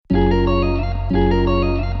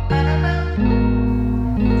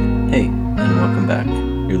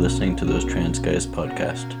back. You're listening to Those Trans Guys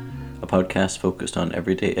podcast, a podcast focused on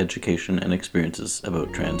everyday education and experiences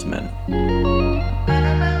about trans men.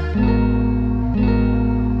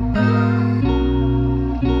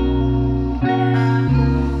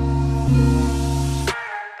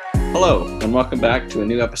 Hello, and welcome back to a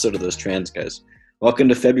new episode of Those Trans Guys. Welcome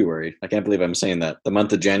to February. I can't believe I'm saying that. The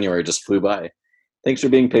month of January just flew by. Thanks for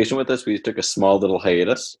being patient with us. We took a small little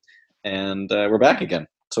hiatus, and we're back again.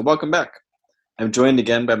 So welcome back. I'm joined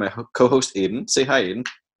again by my co-host, Aiden. Say hi, Aiden.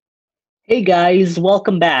 Hey guys,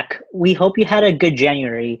 welcome back. We hope you had a good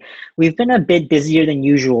January. We've been a bit busier than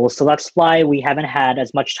usual, so that's why we haven't had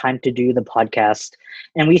as much time to do the podcast.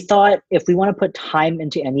 And we thought if we want to put time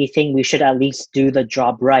into anything, we should at least do the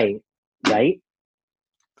job right?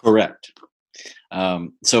 Correct.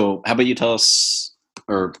 So how about you tell us,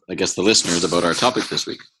 or I guess the listeners, about our topic this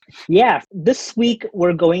week? Yeah, this week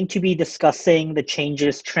we're going to be discussing the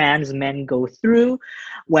changes trans men go through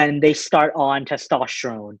when they start on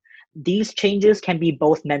testosterone. These changes can be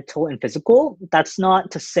both mental and physical. That's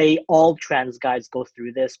not to say all trans guys go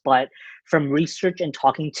through this, but from research and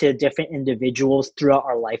talking to different individuals throughout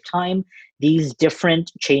our lifetime, these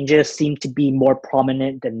different changes seem to be more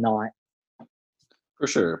prominent than not. For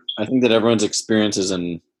sure. I think that everyone's experiences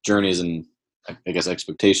and journeys and I guess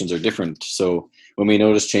expectations are different. So when we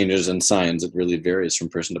notice changes and signs, it really varies from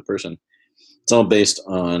person to person. It's all based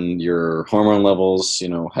on your hormone levels,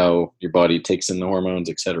 how your body takes in the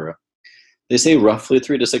hormones, etc. They say roughly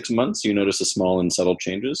 3 to 6 months, you notice the small and subtle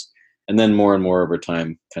changes, and then more and more over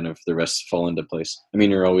time, kind of the rest fall into place. I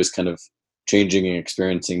mean, you're always kind of changing and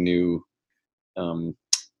experiencing new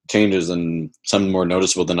changes, and some more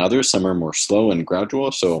noticeable than others. Some are more slow and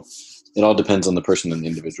gradual. So it all depends on the person and the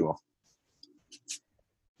individual.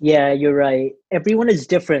 Yeah, you're right. Everyone is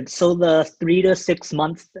different. So the 3 to 6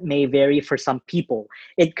 months may vary for some people.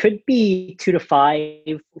 It could be 2 to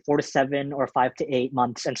 5, 4 to 7, or 5 to 8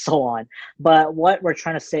 months, and so on. But what we're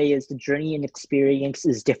trying to say is the journey and experience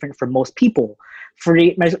is different for most people. For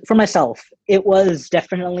myself, it was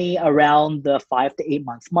definitely around the 5 to 8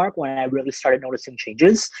 months mark when I really started noticing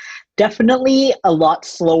changes. Definitely a lot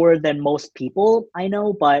slower than most people I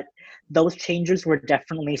know, but those changes were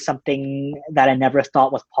definitely something that I never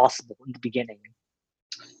thought was possible in the beginning.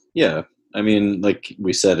 Yeah. I mean, like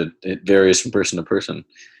we said, it varies from person to person.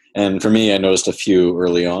 And for me, I noticed a few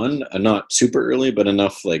early on, not super early, but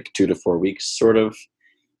enough, like 2 to 4 weeks, sort of.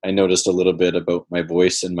 I noticed a little bit about my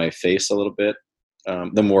voice and my face a little bit.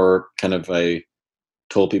 The more kind of I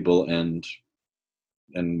told people and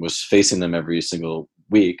was facing them every single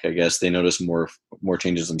week, I guess they noticed more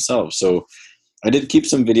changes themselves. So I did keep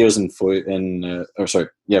some videos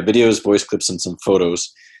videos, voice clips, and some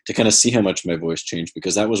photos to kind of see how much my voice changed,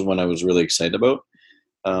 because that was one I was really excited about.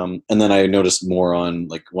 And then I noticed more on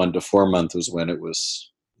like 1 to 4 months was when it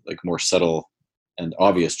was like more subtle and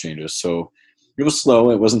obvious changes. So it was slow.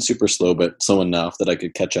 It wasn't super slow, but slow enough that I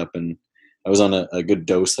could catch up, and I was on a good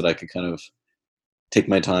dose that I could kind of take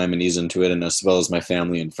my time and ease into it, and as well as my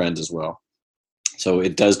family and friends as well. So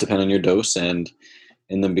it does depend on your dose, and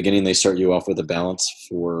in the beginning they start you off with a balance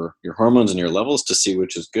for your hormones and your levels to see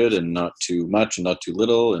which is good and not too much and not too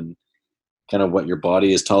little, and kind of what your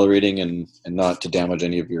body is tolerating, and not to damage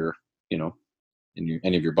any of your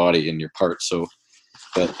any of your body and your parts. So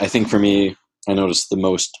but I think for me, I noticed the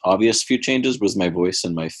most obvious few changes was my voice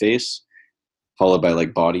and my face, followed by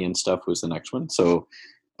like body and stuff was the next one. So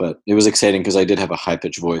but it was exciting because I did have a high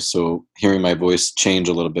pitched voice, so hearing my voice change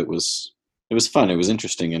a little bit was fun. It was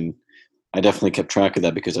interesting, and I definitely kept track of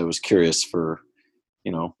that because I was curious for,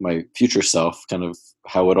 my future self, kind of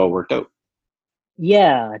how it all worked out.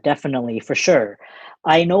 Yeah, definitely, for sure.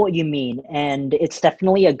 I know what you mean, and it's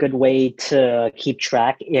definitely a good way to keep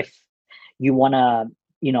track if you want to,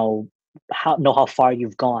 know how far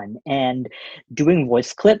you've gone. And doing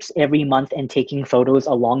voice clips every month and taking photos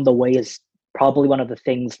along the way is probably one of the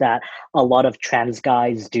things that a lot of trans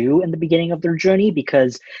guys do in the beginning of their journey,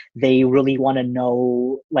 because they really want to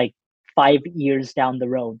know, like, 5 years down the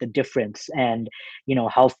road, the difference, and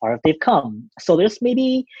how far they've come. So there's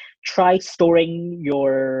maybe try storing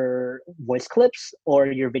your voice clips or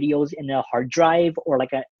your videos in a hard drive or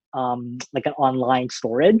like an online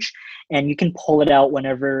storage, and you can pull it out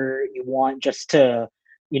whenever you want, just to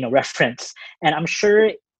reference. And I'm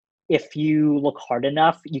sure if you look hard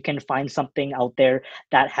enough, you can find something out there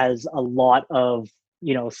that has a lot of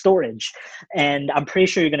storage. And I'm pretty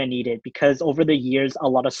sure you're going to need it, because over the years a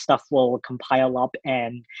lot of stuff will compile up,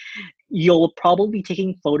 and you'll probably be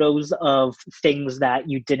taking photos of things that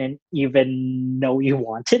you didn't even know you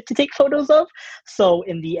wanted to take photos of. So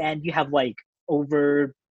in the end, you have like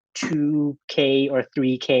over 2K or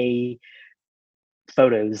 3K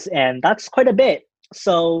photos, and that's quite a bit.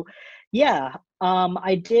 So, yeah,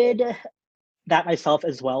 I did that myself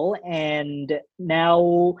as well, and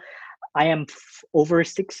now I am over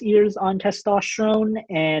 6 years on testosterone,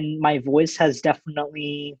 and my voice has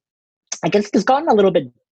definitely, I guess, it's gotten a little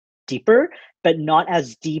bit deeper, but not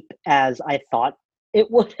as deep as I thought it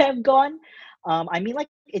would have gone. I mean, like,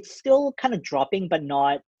 it's still kind of dropping, but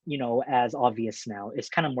not, as obvious now. It's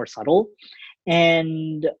kind of more subtle.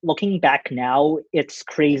 And looking back now, it's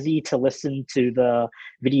crazy to listen to the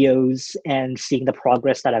videos and seeing the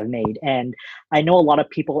progress that I've made. And I know a lot of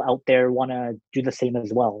people out there want to do the same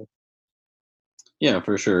as well. Yeah,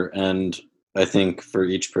 for sure. And I think for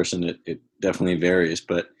each person, it definitely varies.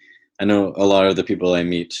 But I know a lot of the people I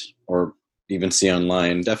meet or even see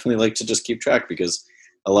online definitely like to just keep track because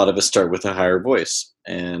a lot of us start with a higher voice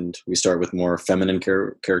and we start with more feminine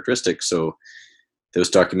characteristics. So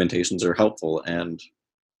those documentations are helpful and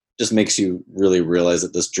just makes you really realize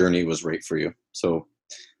that this journey was right for you. So,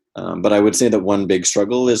 but I would say that one big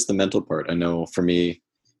struggle is the mental part. I know for me,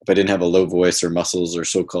 if I didn't have a low voice or muscles or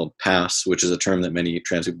so-called PAS, which is a term that many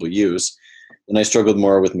trans people use, then I struggled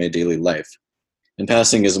more with my daily life. And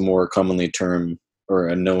passing is a more commonly term or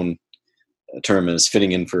a known term as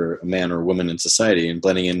fitting in for a man or woman in society and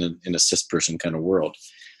blending in a cis person kind of world.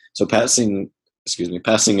 So passing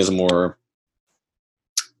is more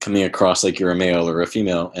coming across like you're a male or a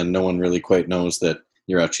female, and no one really quite knows that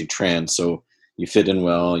you're actually trans. So you fit in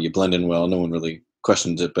well, you blend in well, no one really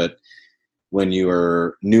questions it. But when you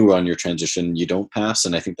are new on your transition, you don't pass,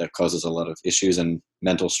 and I think that causes a lot of issues and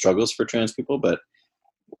mental struggles for trans people. But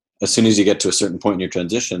as soon as you get to a certain point in your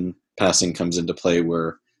transition, passing comes into play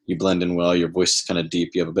where you blend in well, your voice is kind of deep,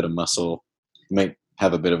 you have a bit of muscle, you might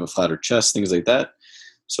have a bit of a flatter chest, things like that.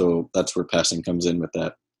 So that's where passing comes in with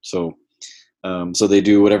that. So they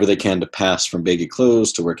do whatever they can to pass from baggy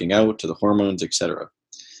clothes to working out to the hormones, etc.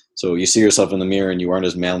 So you see yourself in the mirror and you aren't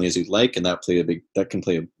as manly as you'd like, and that can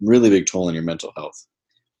play a really big toll on your mental health.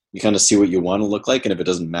 You kind of see what you want to look like, and if it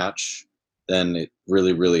doesn't match, then it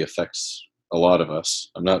really, really affects a lot of us.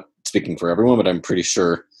 I'm not speaking for everyone, but I'm pretty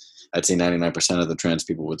sure I'd say 99% of the trans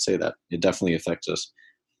people would say that. It definitely affects us,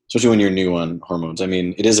 especially when you're new on hormones. I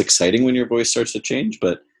mean, it is exciting when your voice starts to change,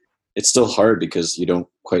 but it's still hard because you don't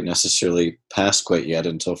quite necessarily pass quite yet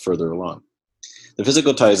until further along. The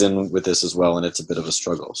physical ties in with this as well, and it's a bit of a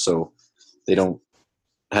struggle. So they don't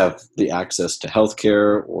have the access to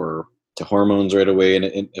healthcare or to hormones right away, and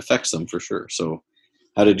it affects them for sure. So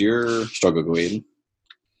how did your struggle go, Aiden?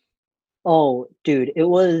 Oh, dude, it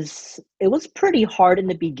was pretty hard in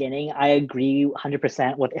the beginning. I agree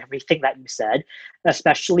 100% with everything that you said,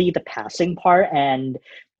 especially the passing part and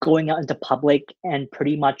going out into public and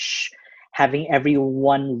pretty much having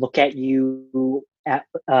everyone look at you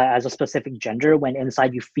as a specific gender when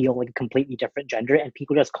inside you feel like a completely different gender, and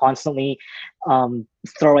people just constantly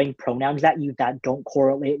throwing pronouns at you that don't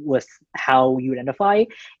correlate with how you identify.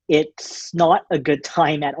 It's not a good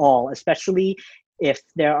time at all, especially if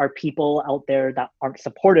there are people out there that aren't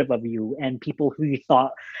supportive of you and people who you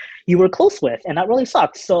thought you were close with, and that really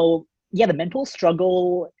sucks. So yeah, the mental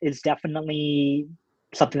struggle is definitely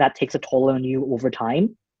something that takes a toll on you over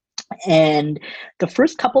time. And the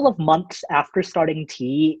first couple of months after starting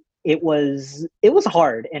T, it was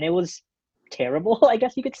hard and it was terrible, I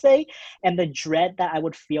guess you could say. And the dread that I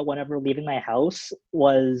would feel whenever leaving my house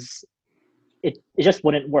was, it just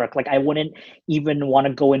wouldn't work. Like, I wouldn't even want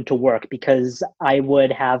to go into work because I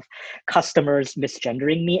would have customers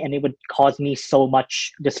misgendering me and it would cause me so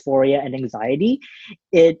much dysphoria and anxiety.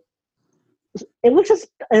 It it was just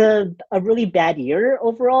a really bad year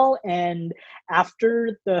overall. And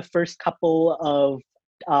after the first couple of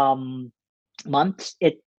um, months,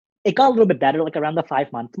 it got a little bit better, like around the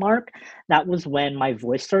 5 month mark. That was when my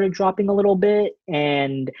voice started dropping a little bit,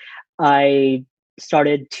 and I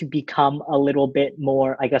started to become a little bit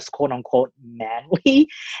more, I guess, quote unquote, manly.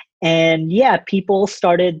 And yeah, people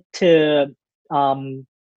started to um,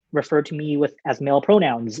 refer to me with as male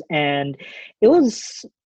pronouns, and it was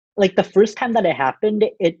like the first time that it happened,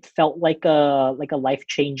 it felt like a life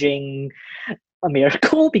changing a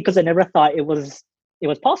miracle because I never thought it was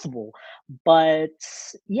possible. But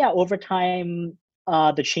yeah, over time,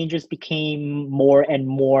 the changes became more and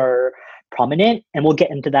more prominent, and we'll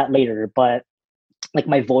get into that later. But like,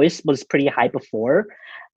 my voice was pretty high before,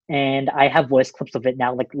 and I have voice clips of it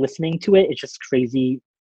now. Like, listening to it, it's just crazy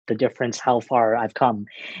the difference how far I've come.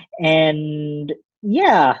 And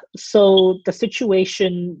yeah, so the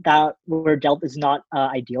situation that we're dealt is not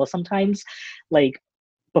ideal sometimes. Like,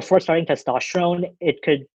 before starting testosterone, it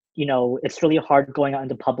could it's really hard going out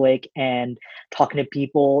into public and talking to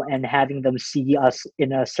people and having them see us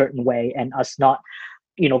in a certain way and us not,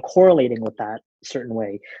 correlating with that certain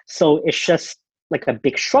way. So it's just like a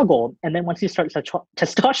big struggle. And then once you start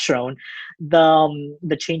testosterone,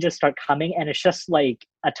 the changes start coming, and it's just like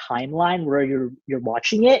a timeline where you're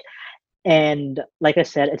watching it. And like I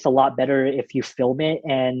said, it's a lot better if you film it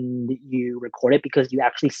and you record it, because you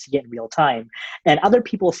actually see it in real time. And other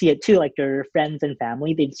people see it too, like your friends and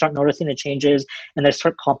family. They start noticing the changes, and they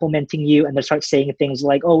start complimenting you, and they start saying things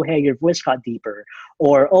like, "Oh, hey, your voice got deeper,"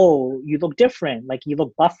 or "Oh, you look different. Like you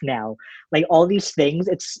look buff now." Like all these things.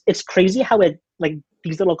 It's crazy how it, like,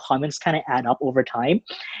 these little comments kind of add up over time,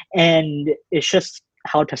 and it's just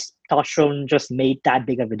how testosterone just made that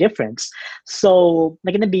big of a difference. So,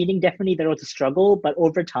 like in the beginning, definitely there was a struggle, but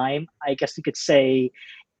over time, I guess you could say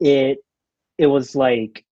it it was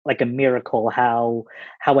like a miracle how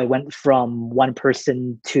I went from one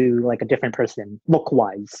person to like a different person look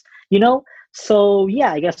wise, you know. So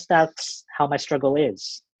yeah, I guess that's how my struggle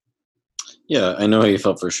is. Yeah, I know how you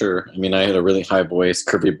felt for sure. I mean, I had a really high voice,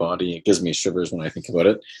 curvy body. It gives me shivers when I think about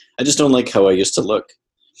it. I just don't like how I used to look.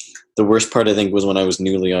 The worst part, I think, was when I was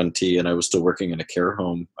newly on T and I was still working in a care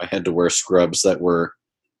home. I had to wear scrubs that were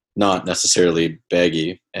not necessarily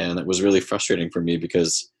baggy, and it was really frustrating for me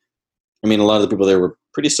because, I mean, a lot of the people there were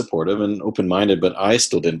pretty supportive and open-minded, but I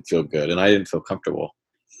still didn't feel good and I didn't feel comfortable.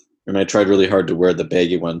 And I tried really hard to wear the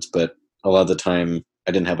baggy ones, but a lot of the time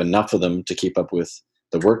I didn't have enough of them to keep up with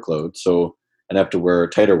the workload, so I'd have to wear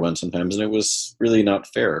tighter ones sometimes, and it was really not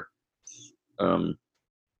fair. Um,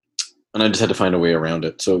 and I just had to find a way around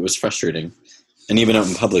it, so it was frustrating. And even out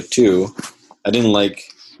in public too, I didn't like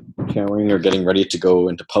showering or getting ready to go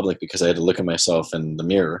into public because I had to look at myself in the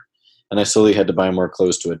mirror, and I slowly had to buy more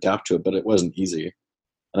clothes to adapt to it, but it wasn't easy.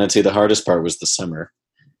 And I'd say the hardest part was the summer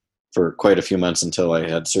for quite a few months until I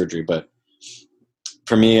had surgery. But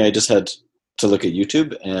for me, I just had to look at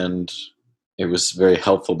YouTube, and it was very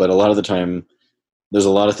helpful. But a lot of the time, there's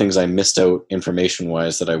a lot of things I missed out information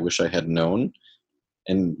wise that I wish I had known.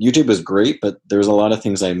 And YouTube is great, but there's a lot of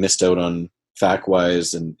things I missed out on fact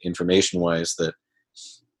wise and information wise that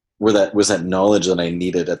was that knowledge that I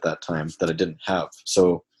needed at that time that I didn't have.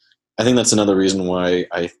 So I think that's another reason why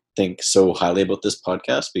I think so highly about this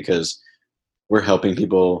podcast, because we're helping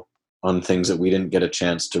people on things that we didn't get a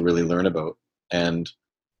chance to really learn about. And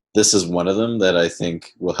this is one of them that I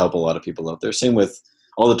think will help a lot of people out there. Same with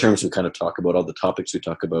all the terms we kind of talk about, all the topics we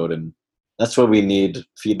talk about. And that's why we need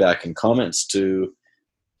feedback and comments to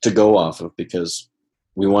go off of, because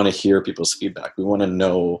we want to hear people's feedback. We want to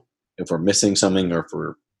know if we're missing something or if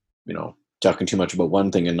we're, talking too much about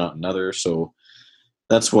one thing and not another. So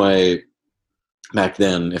that's why back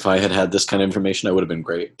then, if I had had this kind of information, I would have been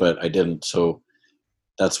great, but I didn't. So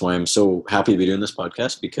that's why I'm so happy to be doing this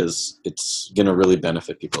podcast, because it's going to really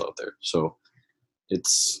benefit people out there. So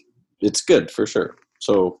it's good for sure.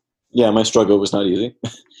 So yeah, my struggle was not easy.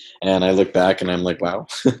 And I look back and I'm like, wow.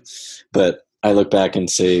 But I look back and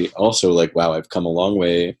say also, like, wow, I've come a long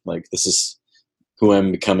way. Like, this is who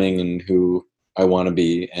I'm becoming and who I want to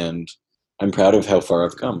be. And I'm proud of how far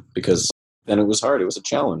I've come, because then it was hard. It was a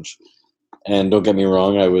challenge. And don't get me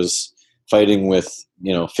wrong, I was fighting with,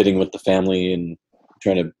 fitting with the family and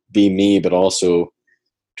trying to be me, but also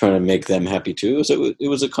trying to make them happy too. So it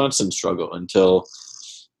was a constant struggle until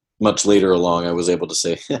much later along, I was able to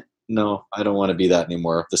say, no, I don't want to be that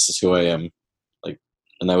anymore. This is who I am. Like,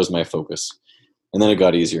 and that was my focus. And then it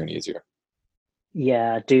got easier and easier.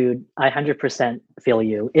 Yeah, dude, I 100% feel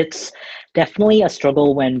you. It's definitely a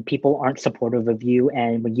struggle when people aren't supportive of you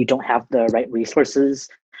and when you don't have the right resources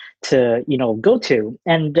to, go to.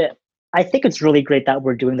 And I think it's really great that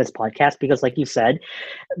we're doing this podcast because, like you said,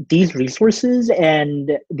 these resources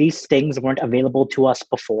and these things weren't available to us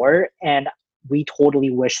before. And we totally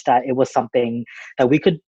wish that it was something that we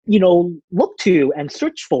could, look to and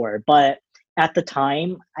search for. But at the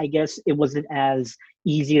time, I guess it wasn't as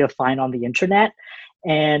easy to find on the internet.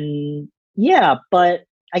 And yeah, but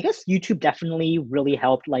I guess YouTube definitely really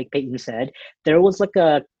helped. Like Peyton said, there was like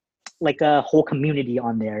a whole community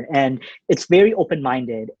on there, and it's very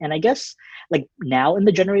open-minded. And I guess like now in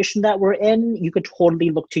the generation that we're in, you could totally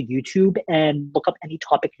look to YouTube and look up any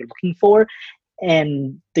topic you're looking for,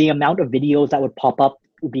 and the amount of videos that would pop up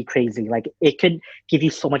would be crazy. Like it could give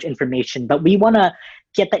you so much information, but we want to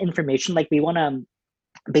get that information. Like we want to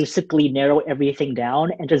basically narrow everything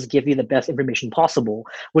down and just give you the best information possible,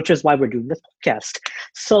 which is why we're doing this podcast.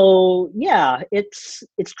 So yeah, it's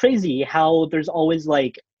crazy how there's always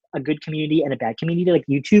like a good community and a bad community. Like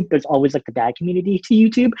YouTube, there's always like the bad community to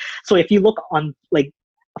YouTube. So if you look on like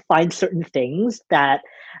find certain things that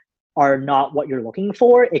are not what you're looking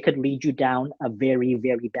for, it could lead you down a very,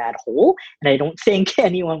 very bad hole. And I don't think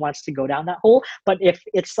anyone wants to go down that hole. But if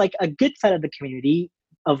it's like a good side of the community,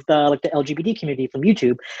 of the like the LGBT community from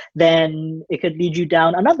YouTube, then it could lead you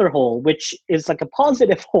down another hole, which is like a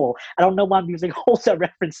positive hole. I don't know why I'm using holes as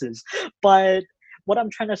references, but what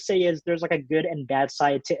I'm trying to say is there's like a good and bad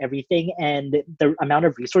side to everything, and the amount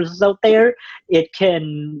of resources out there, it can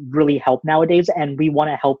really help nowadays, and we want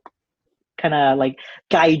to help kind of like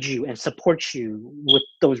guide you and support you with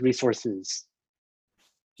those resources.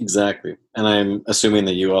 Exactly. And I'm assuming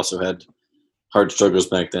that you also had hard struggles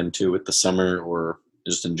back then too with the summer or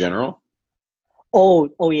just in general. Oh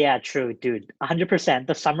yeah, true, dude. 100%.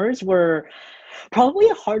 The summers were probably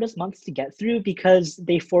the hardest months to get through because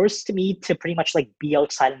they forced me to pretty much like be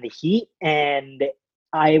outside in the heat, and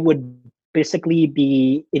I would basically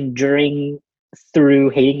be enduring through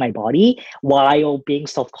hating my body while being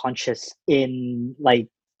self-conscious in like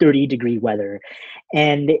 30-degree weather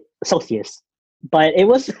and Celsius. But it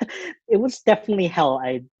was it was definitely hell,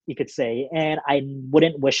 I you could say, and I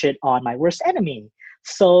wouldn't wish it on my worst enemy.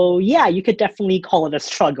 So yeah, you could definitely call it a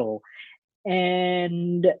struggle.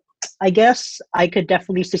 And I guess I could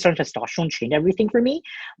definitely see certain testosterone change everything for me.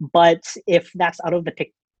 But if that's out of the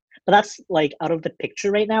pic, but that's like out of the picture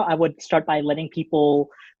right now, I would start by letting people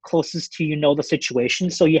closest to you know the situation,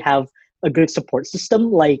 so you have a good support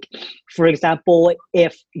system. Like, for example,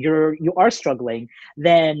 if you are struggling,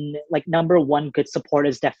 then like number one, good support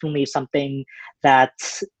is definitely something that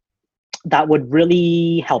that would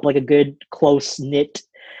really help. Like a good close knit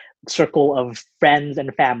circle of friends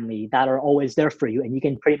and family that are always there for you, and you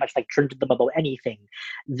can pretty much like turn to them about anything.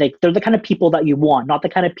 Like they're the kind of people that you want, not the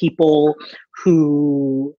kind of people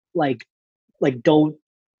who like don't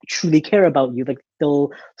truly care about you. Like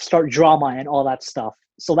they'll start drama and all that stuff.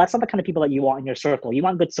 So that's not the kind of people that you want in your circle. You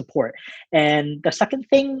want good support. And the second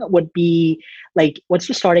thing would be like once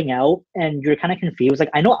you're starting out and you're kind of confused,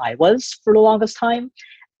 like I know I was for the longest time,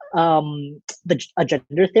 a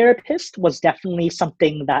gender therapist was definitely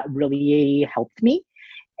something that really helped me.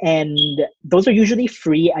 And those are usually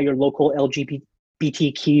free at your local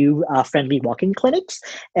LGBTQ friendly walk-in clinics,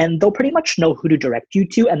 and they'll pretty much know who to direct you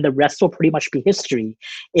to, and the rest will pretty much be history.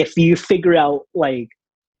 If you figure out like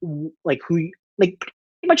who like pretty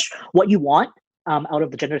much what you want out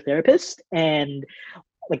of the gender therapist, and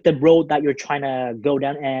like the road that you're trying to go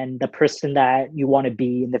down, and the person that you want to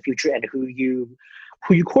be in the future, and who you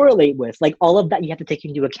correlate with, like all of that you have to take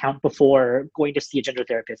into account before going to see a gender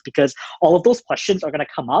therapist, because all of those questions are going to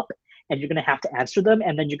come up and you're going to have to answer them,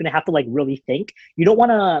 and then you're going to have to like really think. You don't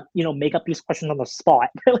want to make up these questions on the spot.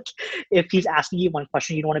 Like if he's asking you one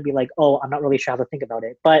question, you don't want to be like, oh, I'm not really sure how to think about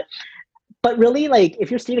it. But really, like if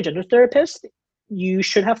you're seeing a gender therapist, you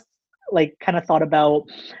should have like kind of thought about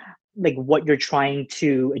like what you're trying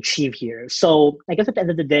to achieve here. So I guess at the end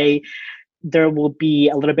of the day, there will be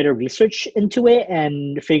a little bit of research into it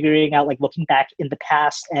and figuring out, like looking back in the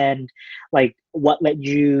past and like what led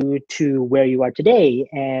you to where you are today,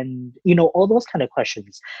 and all those kind of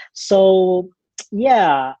questions. So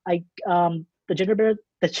yeah, the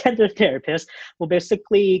gender therapist will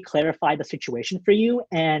basically clarify the situation for you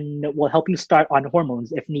and will help you start on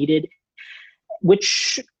hormones if needed,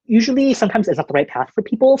 which usually sometimes is not the right path for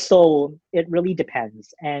people. So it really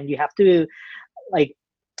depends, and you have to like,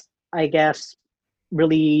 I guess,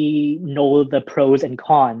 really know the pros and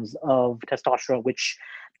cons of testosterone, which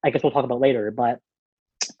I guess we'll talk about later. But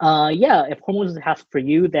yeah, if hormones is a hassle for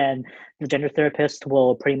you, then the gender therapist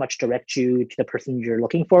will pretty much direct you to the person you're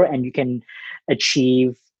looking for, and you can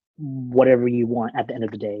achieve whatever you want at the end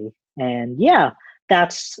of the day. And yeah,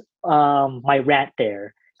 that's my rant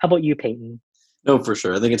there. How about you, Peyton? No, for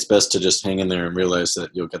sure. I think it's best to just hang in there and realize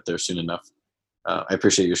that you'll get there soon enough. I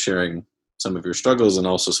appreciate you sharing some of your struggles and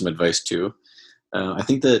also some advice too. I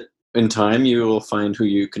think that in time you will find who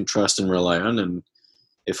you can trust and rely on, and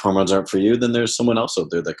if hormones aren't for you, then there's someone else out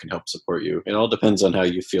there that can help support you. It all depends on how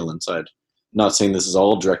you feel inside. Not saying this is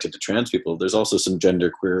all directed to trans people. There's also some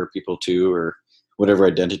gender queer people too, or whatever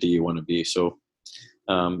identity you want to be. So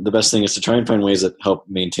the best thing is to try and find ways that help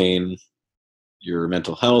maintain your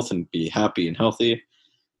mental health and be happy and healthy,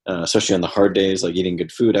 especially on the hard days, like eating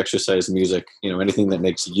good food, exercise, music, anything that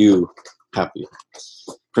makes you happy.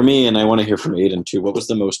 For me, and I want to hear from Aiden too, what was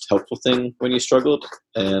the most helpful thing when you struggled?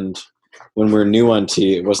 And when we're new on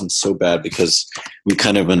T, it wasn't so bad because we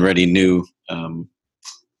kind of already knew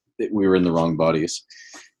that we were in the wrong bodies.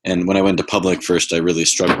 And when I went to public first, I really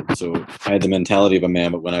struggled. So I had the mentality of a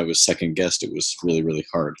man, but when I was second guessed, it was really, really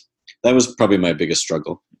hard. That was probably my biggest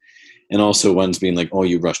struggle. And also ones being like, oh,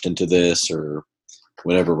 you rushed into this, or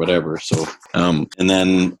whatever, whatever. So, and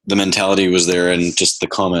then the mentality was there, and just the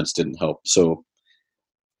comments didn't help. So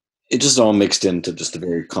it just all mixed into just a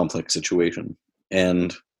very complex situation.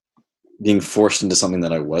 And being forced into something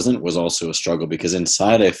that I wasn't was also a struggle, because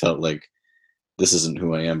inside I felt like this isn't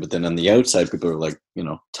who I am. But then on the outside, people are like,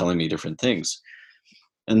 telling me different things.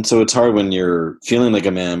 And so it's hard when you're feeling like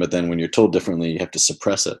a man, but then when you're told differently, you have to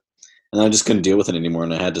suppress it. And I just couldn't deal with it anymore,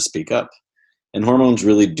 and I had to speak up. And hormones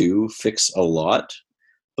really do fix a lot,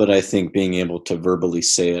 but I think being able to verbally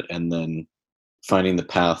say it and then finding the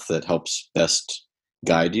path that helps best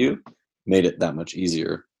guide you made it that much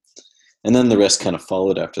easier. And then the rest kind of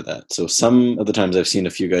followed after that. So some of the times I've seen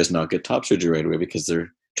a few guys not get top surgery right away because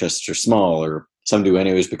their chests are small, or some do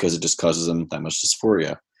anyways because it just causes them that much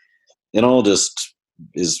dysphoria. It all just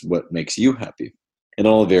is what makes you happy. It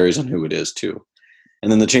all varies on who it is too.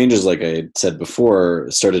 And then the changes, like I said before,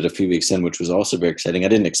 started a few weeks in, which was also very exciting. I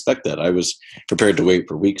didn't expect that. I was prepared to wait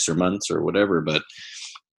for weeks or months or whatever, but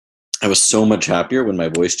I was so much happier when my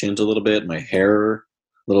voice changed a little bit, my hair,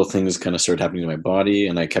 little things kind of started happening to my body,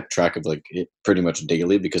 and I kept track of like it pretty much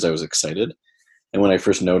daily because I was excited. And when I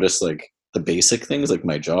first noticed like the basic things, like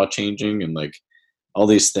my jaw changing and like all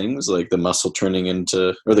these things, like the muscle turning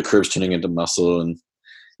into, or the curves turning into muscle, and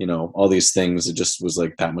all these things, it just was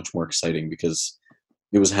like that much more exciting because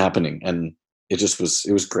it was happening, and it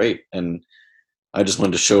was great. And I just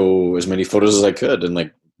wanted to show as many photos as I could and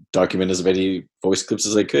like document as many voice clips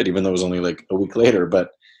as I could, even though it was only like a week later. But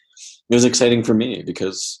it was exciting for me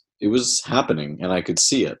because it was happening and I could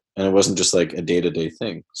see it, and it wasn't just like a day-to-day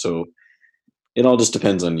thing. So it all just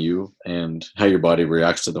depends on you and how your body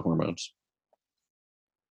reacts to the hormones.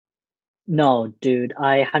 No, dude,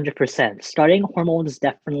 I 100%. Starting hormones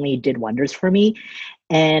definitely did wonders for me.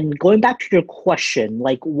 And going back to your question,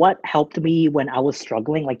 like what helped me when I was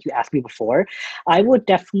struggling, like you asked me before, I would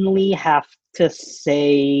definitely have to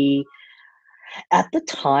say at the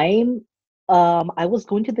time, I was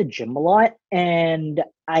going to the gym a lot, and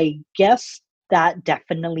I guess that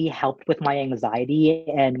definitely helped with my anxiety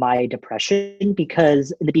and my depression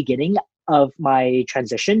because in the beginning of my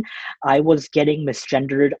transition, I was getting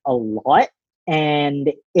misgendered a lot.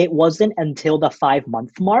 And it wasn't until the 5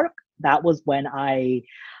 month mark that was when I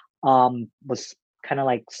was kind of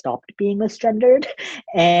like stopped being misgendered.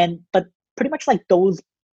 And but pretty much like those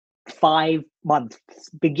 5 months,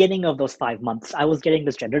 beginning of those 5 months, I was getting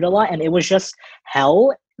misgendered a lot and it was just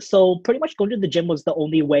hell. So pretty much going to the gym was the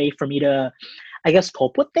only way for me to, I guess,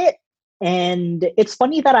 cope with it. And it's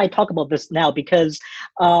funny that I talk about this now because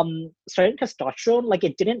starting testosterone, like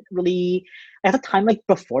it didn't really, at the time, like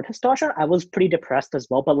before testosterone, I was pretty depressed as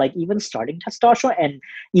well. But like even starting testosterone and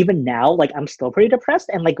even now, like I'm still pretty depressed.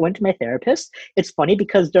 And like going to my therapist, it's funny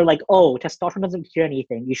because they're like, oh, testosterone doesn't cure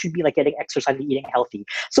anything. You should be like getting exercise and eating healthy.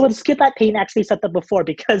 So when Skip That Pain actually said that before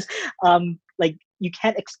because like you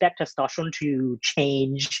can't expect testosterone to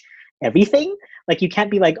change everything. Like you can't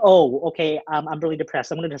be like, oh, okay, I'm really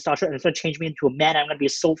depressed. I'm gonna testosterone and it's gonna change me into a man. I'm gonna be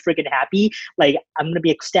so freaking happy. Like I'm gonna be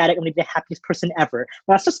ecstatic. I'm gonna be the happiest person ever.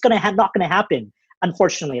 That's just not gonna happen.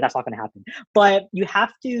 Unfortunately, that's not gonna happen. But you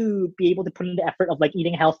have to be able to put in the effort of like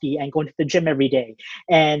eating healthy and going to the gym every day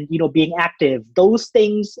and being active. Those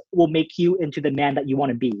things will make you into the man that you want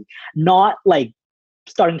to be. Not like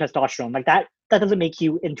starting testosterone. Like that doesn't make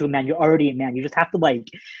you into a man. You're already a man. You just have to like,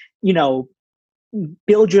 you know,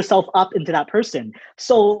 build yourself up into that person.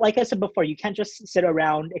 So like I said before, you can't just sit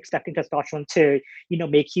around expecting testosterone to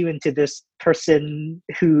make you into this person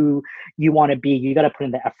who you want to be. You got to put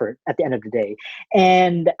in the effort at the end of the day.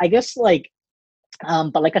 And I guess like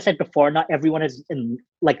but like I said before, not everyone is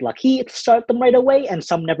like lucky to start them right away, and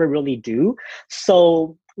some never really do.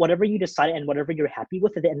 So whatever you decide and whatever you're happy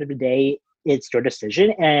with at the end of the day, it's your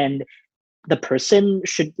decision. And the person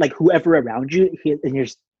should, like, whoever around you in your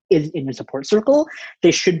is in your support circle,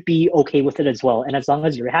 they should be okay with it as well. And as long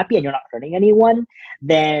as you're happy and you're not hurting anyone,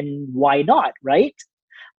 then why not, right?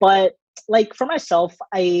 But like for myself,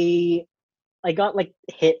 I got like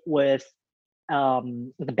hit with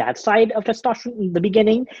the bad side of testosterone in the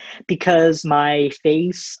beginning because my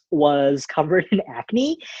face was covered in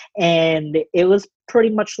acne, and it was pretty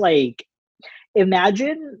much like,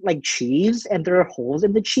 imagine like cheese and there are holes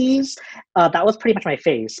in the cheese. That was pretty much my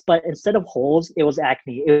face, but instead of holes it was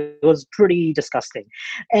acne. It was pretty disgusting,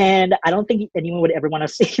 and I don't think anyone would ever want to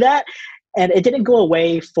see that. And it didn't go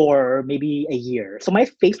away for maybe a year, so my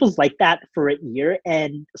face was like that for a year,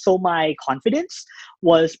 and so my confidence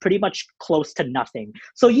was pretty much close to nothing.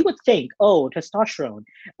 So you would think, oh, testosterone,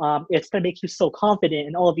 it's going to make you so confident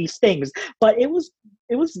and all of these things, but it was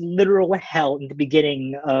literal hell in the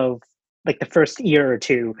beginning of like the first year or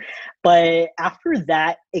two. But after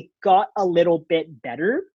that, it got a little bit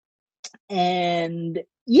better. And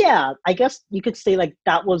yeah, I guess you could say like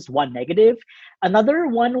that was one negative. Another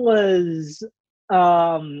one was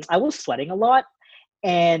I was sweating a lot,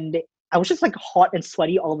 and I was just like hot and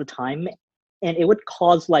sweaty all the time, and it would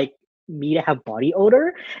cause like me to have body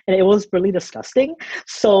odor, and it was really disgusting.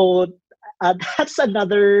 So that's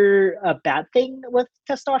another bad thing with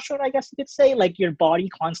testosterone, I guess you could say. Like your body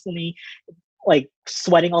constantly like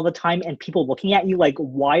sweating all the time, and people looking at you like,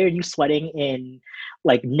 why are you sweating in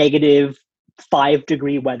like -5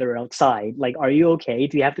 degree weather outside? Like, are you okay?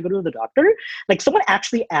 Do you have to go to the doctor? Like, someone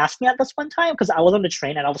actually asked me at this one time because I was on the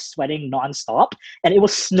train and I was sweating nonstop, and it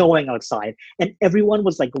was snowing outside, and everyone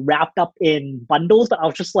was like wrapped up in bundles, but I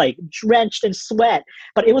was just like drenched in sweat.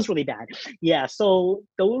 But it was really bad. Yeah, so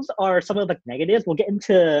those are some of the negatives. We'll get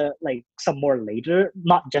into like some more later.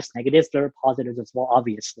 Not just negatives, there are positives as well,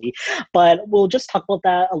 obviously, but we'll just talk about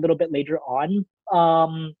that a little bit later on.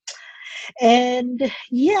 And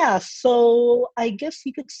yeah, so I guess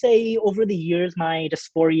you could say over the years, my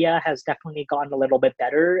dysphoria has definitely gotten a little bit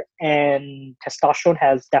better, and testosterone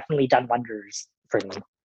has definitely done wonders for me.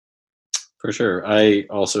 For sure. I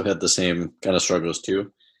also had the same kind of struggles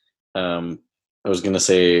too. I was gonna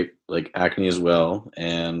say like acne as well,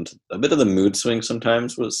 and a bit of the mood swing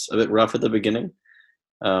sometimes was a bit rough at the beginning.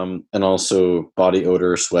 And also body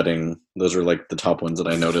odor, sweating. Those are like the top ones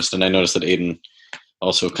that I noticed, and I noticed that Aiden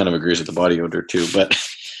also kind of agrees with the body odor too. But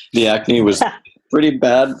the acne was pretty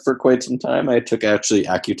bad for quite some time. I took actually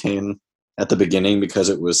Accutane at the beginning because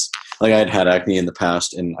it was like I had had acne in the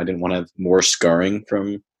past, and I didn't want to have more scarring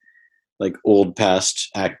from like old past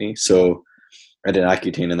acne. So I did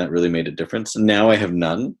Accutane, and that really made a difference. And now I have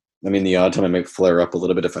none. I mean, the odd time I might flare up a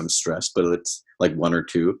little bit if I'm stressed, but it's like one or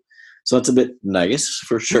two. So that's a bit nice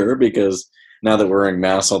for sure, because now that we're wearing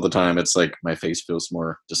masks all the time, it's like my face feels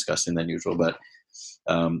more disgusting than usual. But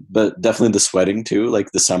definitely the sweating too.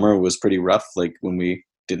 Like the summer was pretty rough. Like when we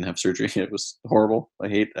didn't have surgery, it was horrible. I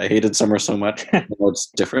hated summer so much. I know it's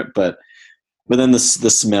different, but then the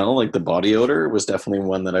smell, like the body odor, was definitely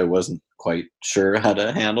one that I wasn't quite sure how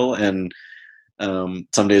to handle. And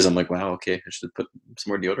some days I'm like, wow, okay, I should put some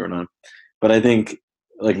more deodorant on. But I think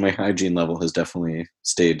like my hygiene level has definitely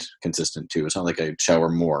stayed consistent too. It's not like I shower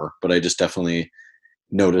more, but I just definitely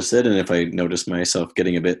notice it. And if I notice myself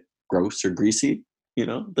getting a bit gross or greasy,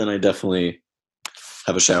 then I definitely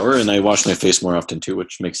have a shower, and I wash my face more often too,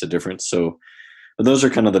 which makes a difference. So but those are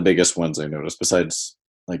kind of the biggest ones I noticed, besides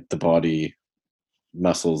like the body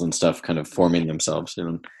muscles and stuff kind of forming themselves,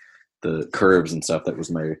 the curves and stuff. That was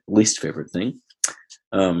my least favorite thing.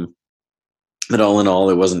 Um, but all in all,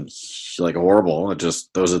 it wasn't like horrible. It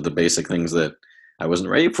just, those are the basic things that I wasn't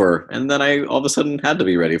ready for, and then I all of a sudden had to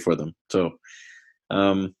be ready for them. So,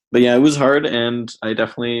 but yeah, it was hard, and I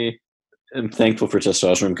definitely am thankful for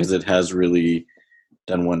testosterone because it has really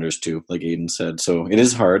done wonders too, like Aiden said. So it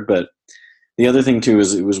is hard, but the other thing too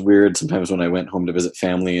is it was weird sometimes when I went home to visit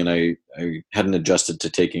family, and I hadn't adjusted to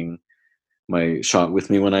taking my shot with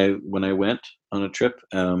me when I went on a trip.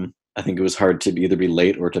 I think it was hard to either be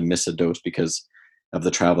late or to miss a dose because of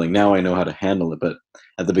the traveling. Now I know how to handle it, but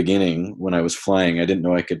at the beginning when I was flying, I didn't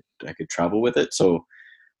know I could travel with it. So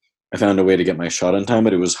I found a way to get my shot on time,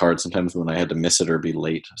 but it was hard sometimes when I had to miss it or be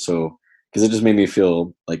late. So because it just made me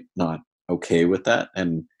feel like not okay with that,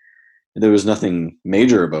 and there was nothing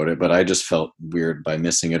major about it, but I just felt weird by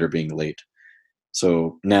missing it or being late.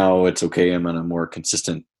 So now it's okay. I'm on a more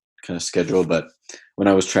consistent kind of schedule. But when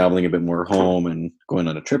I was traveling a bit more home and going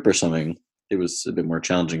on a trip or something, it was a bit more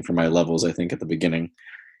challenging for my levels, I think, at the beginning,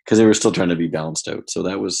 because they were still trying to be balanced out. So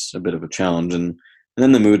that was a bit of a challenge. And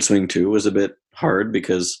then the mood swing too was a bit hard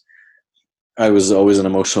because I was always an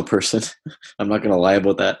emotional person. I'm not going to lie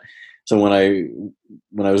about that. So when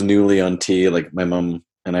I was newly on T, like my mom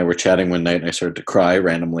and I were chatting one night, and I started to cry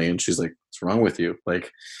randomly, and she's like, "What's wrong with you?"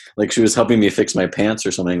 Like she was helping me fix my pants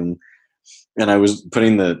or something, and I was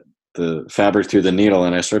putting the fabric through the needle,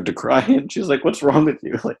 and I started to cry, and she's like, "What's wrong with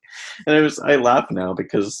you?" Like, and I laugh now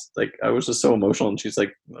because like I was just so emotional, and she's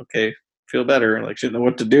like, "Okay, feel better," and like she didn't know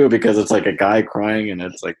what to do because it's like a guy crying, and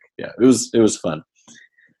it's like, yeah, it was fun.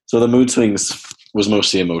 So the mood swings was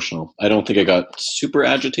mostly emotional. I don't think I got super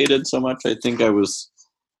agitated so much. I think I was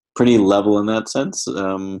pretty level in that sense.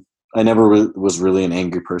 I never was really an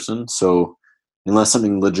angry person, so unless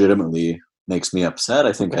something legitimately makes me upset,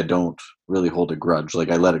 I think I don't really hold a grudge.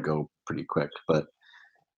 Like I let it go pretty quick. But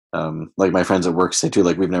like my friends at work say too,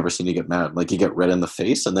 like we've never seen you get mad. Like you get red in the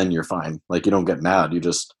face and then you're fine. Like you don't get mad, you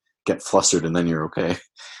just get flustered and then you're okay.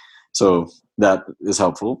 So that is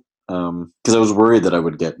helpful because I was worried that I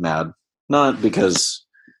would get mad, not because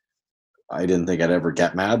I didn't think I'd ever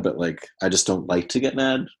get mad, but like I just don't like to get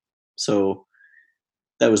mad. So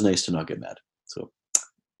that was nice to not get mad. So,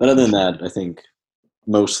 but other than that, I think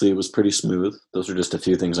mostly it was pretty smooth. Those are just a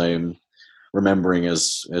few things I am remembering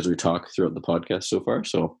as we talk throughout the podcast so far.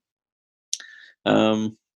 So,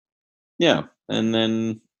 um, yeah, and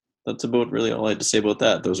then that's about really all I had to say about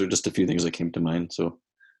that. Those are just a few things that came to mind. So,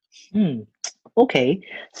 Hmm. Okay.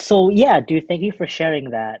 So yeah, dude, thank you for sharing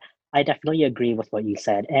that. I definitely agree with what you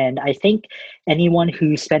said. And I think anyone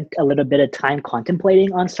who spent a little bit of time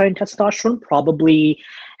contemplating on starting testosterone probably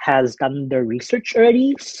has done their research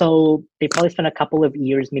already. So they probably spent a couple of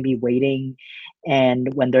years maybe waiting.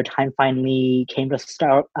 And when their time finally came to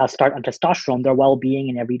start on testosterone, their well-being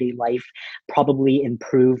in everyday life probably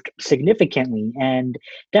improved significantly. And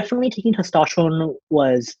definitely taking testosterone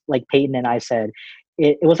was, like Peyton and I said,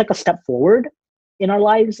 it was like a step forward in our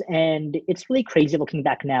lives, and it's really crazy looking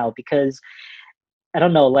back now because I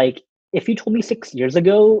don't know, like if you told me 6 years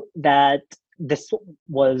ago that this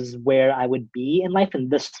was where I would be in life and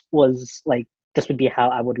this was like this would be how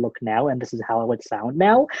I would look now and this is how I would sound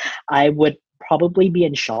now, I would probably be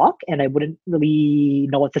in shock and I wouldn't really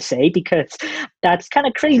know what to say because that's kind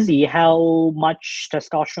of crazy how much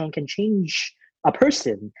testosterone can change a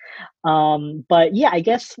person. But yeah, I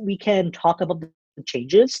guess we can talk about the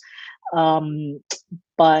changes. Um,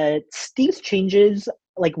 but these changes,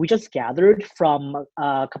 like we just gathered from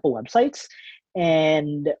a couple websites,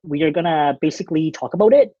 and we are gonna basically talk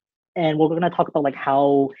about it, and we're gonna talk about like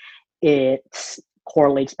how it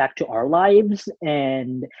correlates back to our lives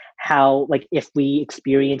and how like if we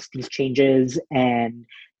experience these changes and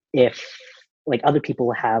if like other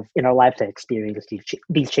people have in our lives that experience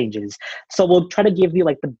these changes. So we'll try to give you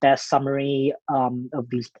like the best summary of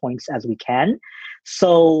these points as we can.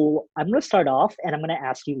 So I'm going to start off and I'm going to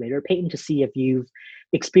ask you later, Peyton, to see if you've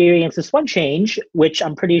experienced this one change, which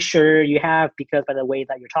I'm pretty sure you have because by the way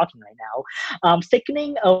that you're talking right now,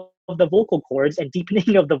 thickening of the vocal cords and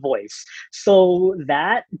deepening of the voice. So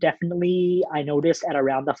that definitely I noticed at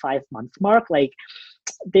around the 5 month mark. Like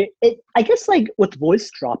I guess like with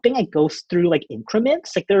voice dropping, it goes through like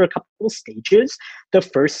increments. Like there are a couple of stages. The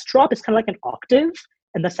first drop is kind of like an octave,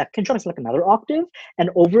 and the second drop is like another octave. And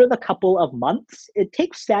over the couple of months, it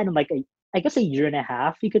takes that in like I guess a year and a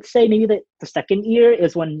half, you could say. Maybe the second year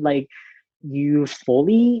is when like you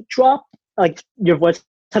fully drop, like your voice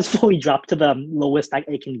has fully dropped to the lowest that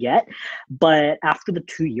it can get. But after the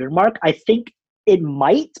 2 year mark, I think it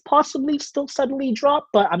might possibly still suddenly drop,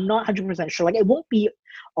 but I'm not 100% sure. Like it won't be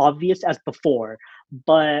obvious as before.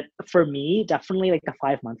 But for me, definitely like the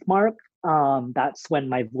 5 month mark, that's when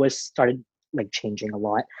my voice started like changing a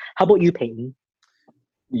lot. How about you, Peyton?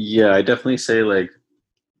 yeah, I definitely say like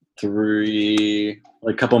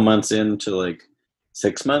like a couple months into like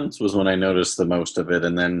 6 months was when I noticed the most of it.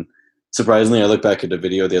 And then surprisingly, I looked back at a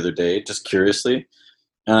video the other day, just curiously,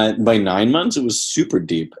 and by 9 months, it was super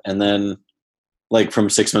deep. And then like from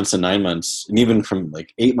 6 months to 9 months, and even from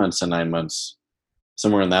like 8 months to 9 months,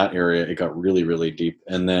 somewhere in that area, it got really, really deep.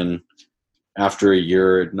 And then after a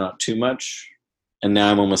year, not too much. And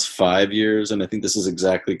now I'm almost 5 years, and I think this is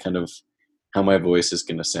exactly kind of how my voice is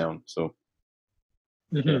going to sound. So,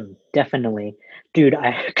 yeah. Definitely. Dude,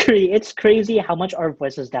 I agree. It's crazy how much our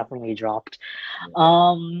voices definitely dropped.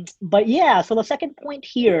 But yeah, so the second point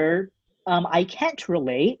here, I can't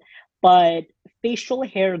relate, but facial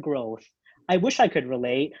hair growth. I wish I could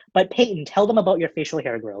relate, but Peyton, tell them about your facial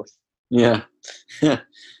hair growth. Yeah.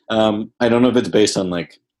 I don't know if it's based on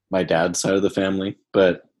like my dad's side of the family,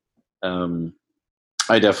 but um,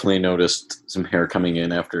 I definitely noticed some hair coming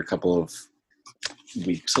in after a couple of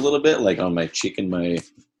weeks, a little bit, like on my cheek and my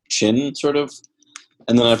chin, sort of.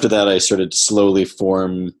 And then after that, I started to slowly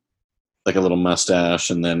form like a little mustache.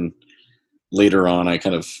 And then later on, I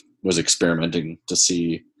kind of was experimenting to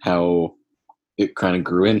see how it kind of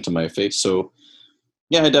grew into my face. So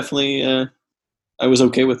yeah, I definitely I was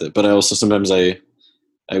okay with it. But I also sometimes I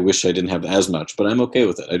wish I didn't have as much, but I'm okay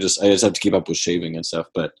with it. I just have to keep up with shaving and stuff.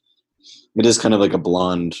 But it is kind of like a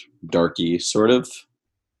blonde, darky sort of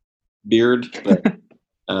beard, but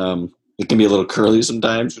it can be a little curly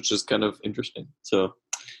sometimes, which is kind of interesting. So,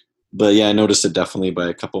 but yeah, I noticed it definitely by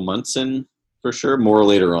a couple months in for sure. More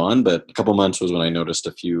later on, but a couple months was when I noticed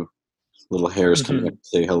a few little hairs coming up Mhm. to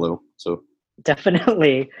say hello. So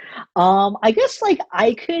Definitely. I guess like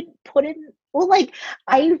I could put in well like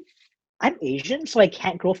I I'm Asian, so I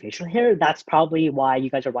can't grow facial hair. That's probably why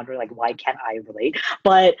you guys are wondering, like, why can't I relate?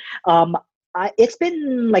 But it's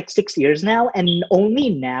been like 6 years now, and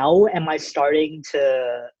only now am I starting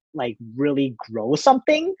to like really grow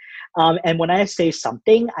something. And when I say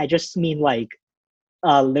something, I just mean like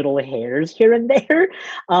little hairs here and there.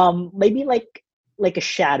 Maybe like a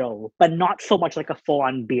shadow, but not so much like a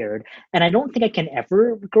full-on beard. And I don't think I can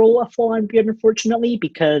ever grow a full-on beard, unfortunately,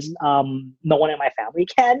 because no one in my family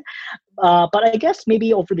can. But I guess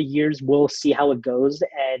maybe over the years we'll see how it goes,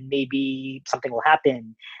 and maybe something will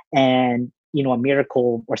happen, and a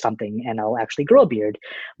miracle or something, and I'll actually grow a beard.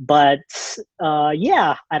 But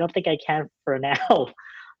yeah, I don't think I can for now.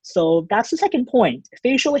 So that's the second point: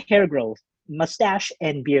 facial hair growth, mustache,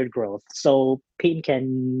 and beard growth. So Peyton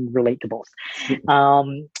can relate to both.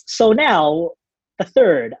 So now the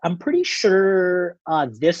third, I'm pretty sure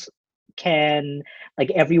this can,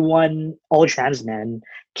 like everyone, all trans men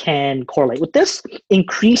can correlate with this: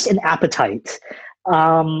 increase in appetite.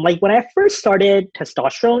 Like when I first started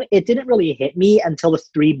testosterone, it didn't really hit me until the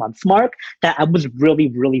 3 month mark that I was really,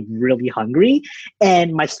 really, really hungry,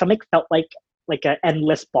 and my stomach felt like an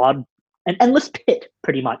endless pit,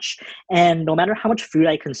 pretty much. And no matter how much food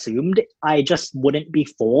I consumed, I just wouldn't be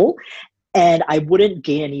full, and I wouldn't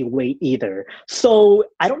gain any weight either. So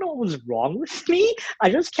I don't know what was wrong with me.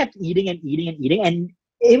 I just kept eating and eating and eating, and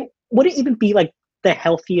it wouldn't even be like the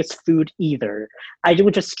healthiest food either. I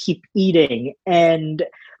would just keep eating. And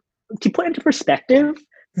to put into perspective,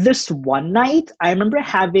 this one night I remember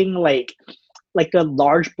having like a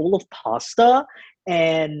large bowl of pasta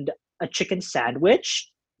and a chicken sandwich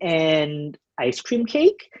and ice cream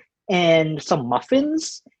cake and some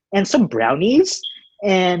muffins and some brownies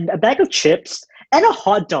and a bag of chips and a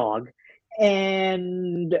hot dog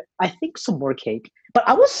and I think some more cake. But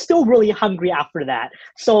I was still really hungry after that.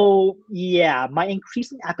 So yeah, my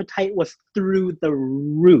increasing appetite was through the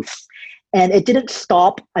roof. And it didn't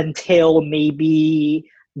stop until maybe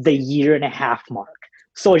the year and a half mark.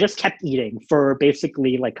 So I just kept eating for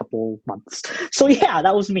basically like a couple months. So yeah,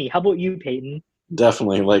 that was me. How about you, Peyton?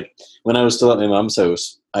 Definitely. Like when I was still at my mom's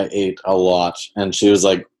house, I ate a lot, and she was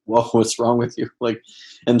like, "Whoa, what's wrong with you?" Like,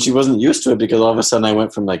 and she wasn't used to it because all of a sudden I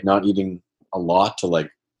went from like not eating a lot to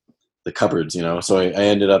like the cupboards, you know. So I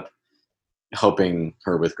ended up helping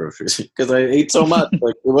her with groceries because I ate so much.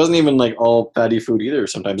 Like it wasn't even like all fatty food either.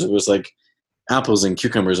 Sometimes it was like apples and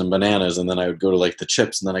cucumbers and bananas, and then I would go to like the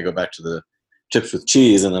chips, and then I go back to the chips with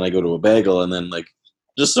cheese, and then I go to a bagel, and then like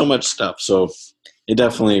just so much stuff. So it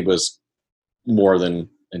definitely was more than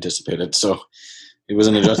anticipated. So it was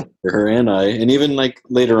an adjustment for her and I. And even like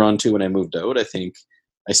later on too, when I moved out, I think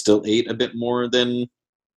I still ate a bit more than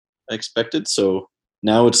I expected. So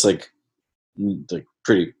now it's like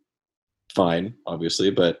pretty fine,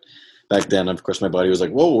 obviously. But back then, of course, my body was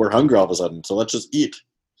like, "Whoa, we're hungry all of a sudden, so let's just eat."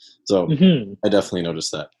 So Mm-hmm. I definitely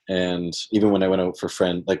noticed that. And even when I went out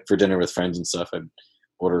for dinner with friends and stuff, I'd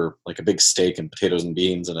order like a big steak and potatoes and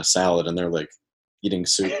beans and a salad, and they're like eating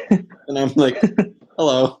soup, and I'm like,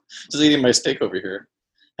 "Hello, just eating my steak over here,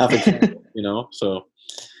 half a can," you know. So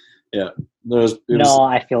yeah, it was No,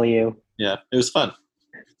 I feel you. yeah, it was fun.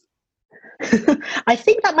 I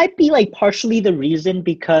think that might be like partially the reason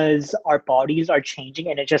because our bodies are changing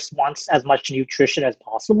and it just wants as much nutrition as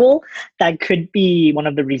possible. That could be one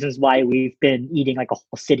of the reasons why we've been eating like a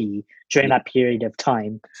whole city during Yeah, that period of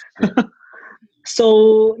time. yeah.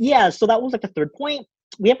 So yeah, so that was like the third point.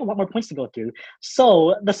 We have a lot more points to go through.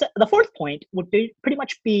 So the fourth point would be pretty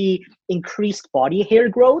much be increased body hair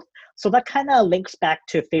growth. So that kind of links back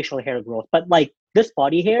to facial hair growth, but like this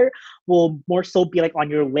body hair will more so be like on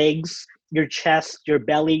your legs, your chest, your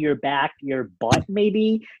belly, your back, your butt,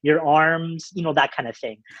 maybe your arms, that kind of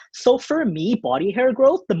thing. So for me, body hair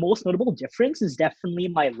growth, the most notable difference is definitely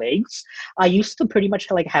my legs. I used to pretty much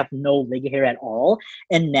like have no leg hair at all,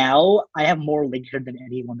 and now I have more leg hair than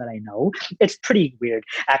anyone that I know. It's pretty weird,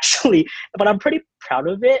 actually, but I'm pretty proud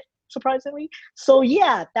of it, surprisingly. So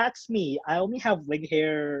yeah, that's me. I only have leg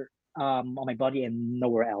hair on my body and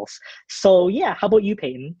nowhere else. So yeah, how about you,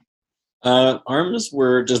 Peyton? Arms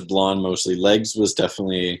were just blonde mostly. Legs was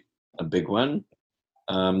definitely a big one.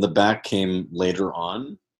 The back came later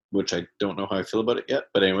on, which I don't know how I feel about it yet.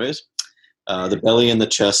 But anyways, the belly and the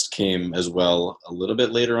chest came as well a little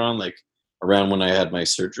bit later on, like around when I had my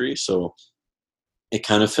surgery. So it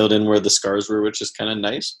kind of filled in where the scars were, which is kind of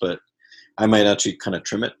nice. But I might actually kind of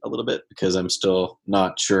trim it a little bit because I'm still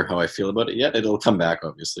not sure how I feel about it yet. It'll come back,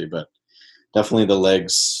 obviously, but definitely the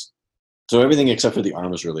legs. So everything except for the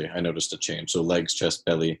arms, really, I noticed a change. So legs, chest,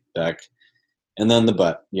 belly, back, and then the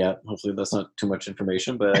butt. Yeah, hopefully that's not too much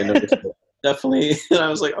information, but I noticed it definitely. And I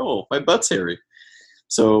was like, oh, my butt's hairy.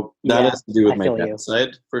 So that Yeah, has to do with I my feel you. dad's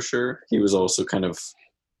side for sure. He was also kind of,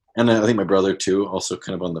 and I think my brother too, also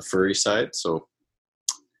kind of on the furry side. So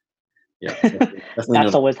yeah, definitely That's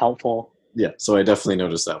noticed. always helpful. Yeah, so I definitely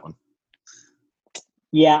noticed that one.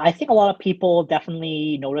 Yeah, I think a lot of people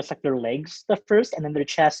definitely notice like their legs the first, and then their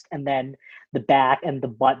chest, and then the back and the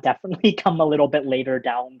butt definitely come a little bit later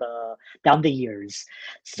down the years.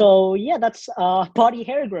 So yeah, that's body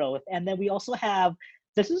hair growth, and then we also have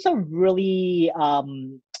this is a really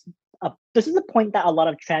this is a point that a lot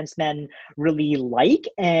of trans men really like,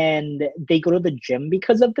 and they go to the gym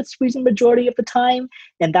because of this reason majority of the time,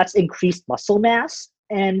 and that's increased muscle mass.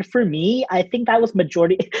 And for me, I think that was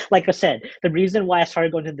majority, like I said, the reason why I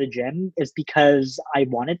started going to the gym is because I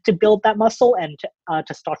wanted to build that muscle, and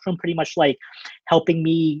testosterone pretty much like helping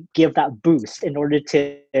me give that boost in order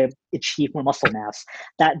to achieve more muscle mass.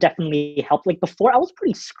 That definitely helped. Like before, I was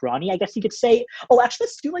pretty scrawny, I guess you could say. Oh, actually,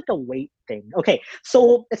 let's do like a weight thing. Okay,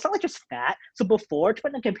 so it's not like just fat. So before, to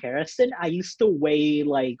put in comparison, I used to weigh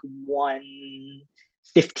like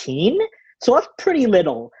 115. So that's pretty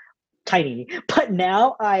little, tiny. But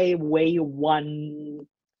now I weigh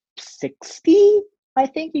 160, I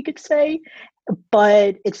think you could say.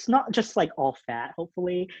 But it's not just like all fat,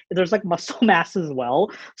 hopefully. There's like muscle mass as well.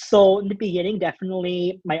 So in the beginning,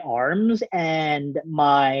 definitely my arms and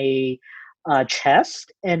my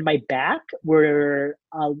chest and my back were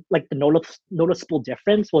like the noticeable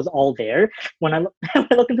difference was all there. When when I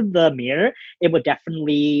look into the mirror, it would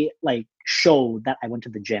definitely like show that I went to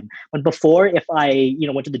the gym. When before, if I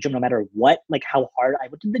went to the gym no matter what, like how hard I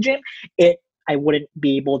went to the gym, it I wouldn't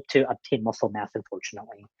be able to obtain muscle mass,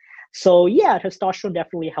 unfortunately. So yeah, testosterone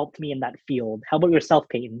definitely helped me in that field. How about yourself,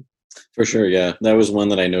 Peyton? For sure, yeah. That was one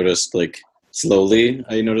that I noticed like slowly.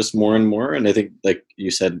 I noticed more and more, and I think like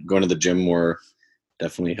you said, going to the gym more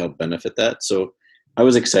definitely helped benefit that. So I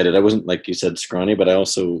was excited. I wasn't like you said scrawny, but I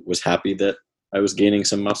also was happy that I was gaining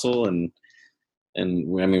some muscle and I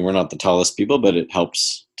mean we're not the tallest people, but it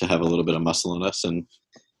helps to have a little bit of muscle in us. And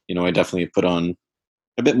I definitely put on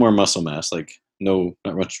a bit more muscle mass. Like no,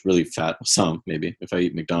 not much really fat. Some maybe if I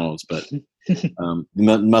eat McDonald's, but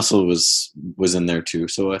muscle was in there too.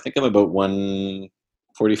 So I think I'm about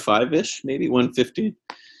 145 ish, maybe 150.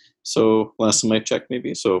 So last time I checked,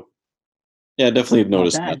 maybe. So yeah, definitely Not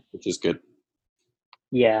noticed that, bad. which is good.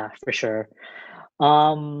 Yeah, for sure.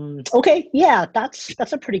 Okay, yeah,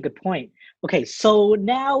 that's a pretty good point. Okay, so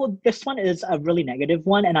now this one is a really negative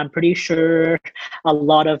one, and I'm pretty sure a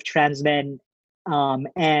lot of trans men,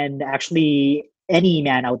 and actually any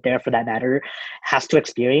man out there for that matter, has to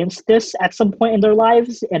experience this at some point in their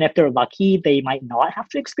lives. And if they're lucky, they might not have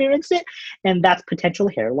to experience it, and that's potential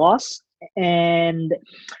hair loss. And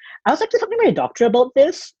I was actually talking to my doctor about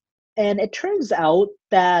this, and it turns out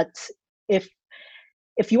that if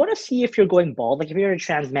if you want to see if you're going bald, like if you're a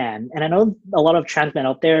trans man, and I know a lot of trans men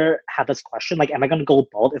out there have this question, like, am I going to go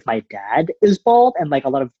bald if my dad is bald? And like a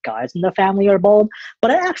lot of guys in the family are bald.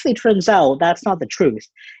 But it actually turns out that's not the truth.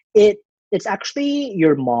 It it's actually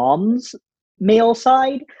your mom's male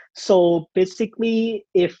side. So basically,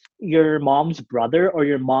 if your mom's brother or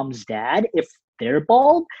your mom's dad, if they're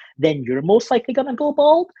bald, then you're most likely gonna go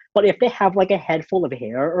bald. But if they have like a head full of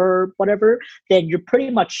hair or whatever, then you're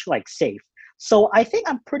pretty much like safe. So I think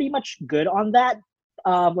I'm pretty much good on that.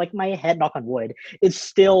 Like my head, knock on wood, is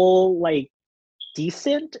still like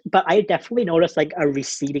decent, but I definitely noticed like a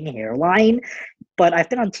receding hairline. But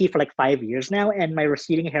I've been on T for like 5 years now, and my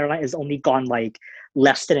receding hairline is only gone like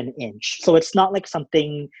less than an inch. So it's not like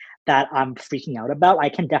something that I'm freaking out about. I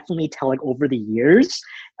can definitely tell like over the years,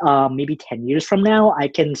 maybe 10 years from now, I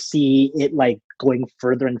can see it like going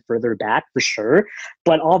further and further back for sure.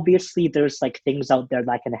 But obviously, there's like things out there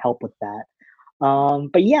that can help with that.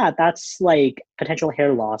 But yeah, that's like potential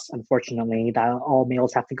hair loss, unfortunately, that all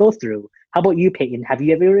males have to go through. How about you, Peyton? Have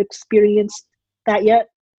you ever experienced that yet?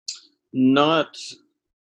 Not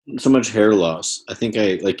so much hair loss. I think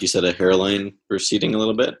like you said, a hairline receding a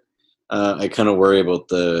little bit. I kind of worry about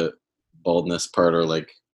the baldness part, or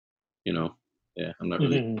like, you know, yeah, I'm not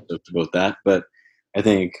really Hmm. stoked about that. But I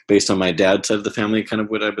think based on my dad's side of the family, kind of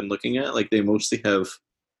what I've been looking at, like they mostly have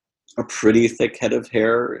a pretty thick head of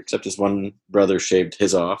hair, except his one brother shaved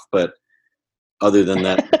his off. But other than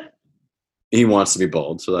that, he wants to be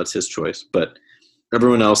bald, so that's his choice. But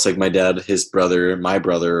everyone else, like my dad, his brother, my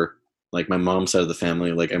brother, like my mom's side of the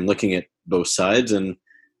family, like I'm looking at both sides, and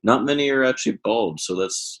not many are actually bald, so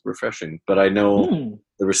that's refreshing. But I know Hmm.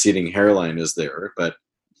 the receding hairline is there, but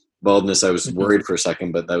baldness, I was Mhm. worried for a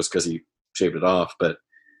second, but that was because he shaved it off. But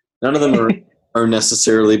none of them are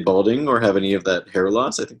necessarily balding or have any of that hair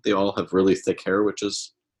loss. I think they all have really thick hair, which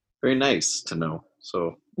is very nice to know.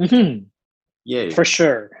 So Mhm. yay. For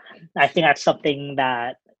sure. I think that's something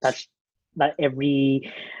that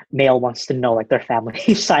every male wants to know, like their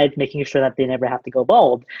family side, making sure that they never have to go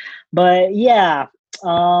bald. But yeah,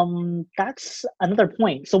 that's another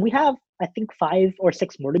point. So we have I think 5 or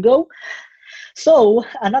 6 more to go. So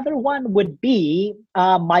another one would be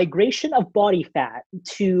migration of body fat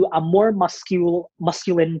to a more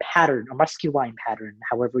musculine pattern, or musculine pattern,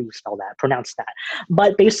 however you spell that, pronounce that.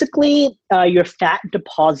 But basically, your fat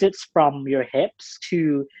deposits from your hips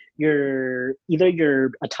to your either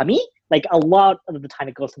your tummy. Like a lot of the time,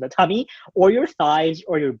 it goes to the tummy, or your thighs,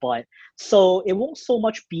 or your butt. So it won't so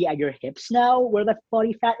much be at your hips now where the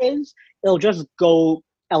body fat is. It'll just go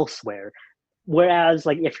elsewhere. Whereas,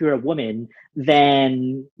 like, if you're a woman,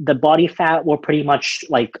 then the body fat will pretty much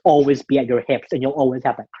like always be at your hips, and you'll always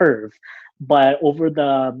have that curve. But over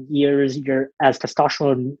the years, you're as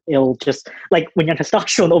testosterone, it'll just like when you're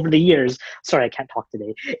testosterone over the years. Sorry, I can't talk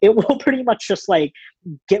today. It will pretty much just like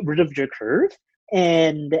get rid of your curve,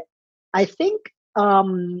 and I think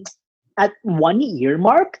at 1 year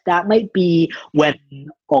mark, that might be when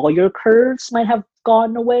all your curves might have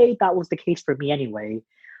gone away. That was the case for me anyway.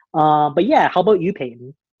 But yeah, how about you,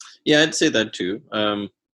 Peyton? Yeah, I'd say that too.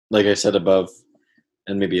 Like I said above,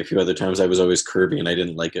 and maybe a few other times, I was always curvy and I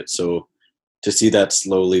didn't like it. So to see that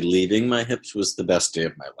slowly leaving my hips was the best day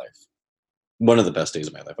of my life. One of the best days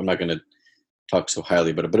of my life. I'm not going to talk so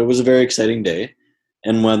highly about it, but it was a very exciting day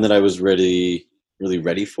and one that I was really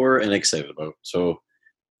ready for and excited about. So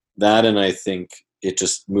that, and I think it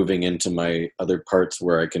just moving into my other parts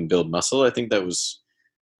where I can build muscle, I think that was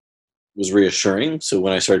reassuring. So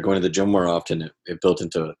when I started going to the gym more often, it built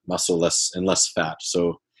into muscle less and less fat.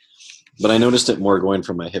 So, but I noticed it more going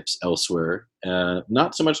from my hips elsewhere.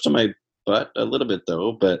 Not so much to my butt, a little bit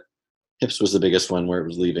though, but hips was the biggest one where it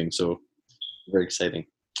was leaving. So very exciting.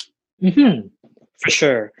 Mm-hmm, for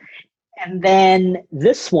sure. And then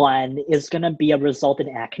this one is going to be a result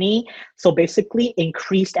in acne. So basically,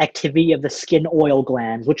 increased activity of the skin oil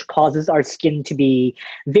glands, which causes our skin to be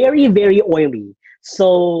very, very oily.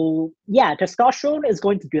 So yeah, testosterone is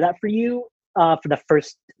going to do that for you for the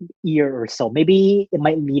first year or so. Maybe it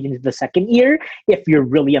might lead into the second year if you're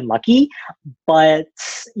really unlucky. But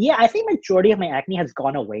yeah, I think majority of my acne has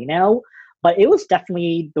gone away now. But it was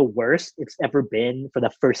definitely the worst it's ever been for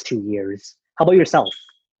the first 2 years. How about yourself?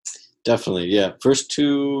 Definitely, yeah. First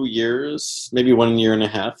 2 years, maybe 1 year and a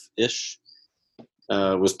half ish,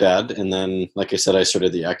 was bad, and then, like I said, I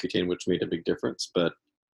started the Accutane, which made a big difference. But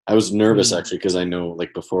I was nervous Mm. actually because I know,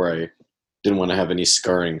 like before, I didn't want to have any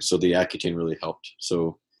scarring, so the Accutane really helped.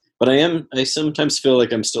 So, but I sometimes feel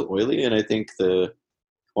like I'm still oily, and I think the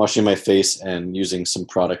washing my face and using some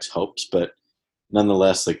products helps. But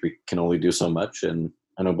nonetheless, like we can only do so much, and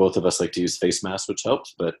I know both of us like to use face masks, which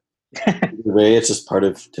helps, but either way, it's just part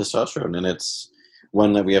of testosterone, and it's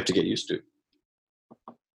one that we have to get used to.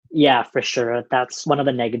 Yeah, for sure. That's one of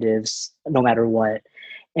the negatives, no matter what.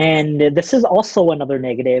 And this is also another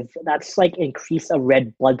negative. That's like increase of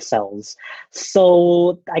red blood cells.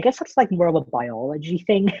 So I guess that's like more of a biology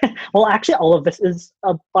thing. Well, actually, all of this is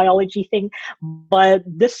a biology thing, but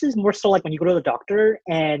this is more so like when you go to the doctor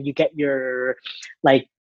and you get your like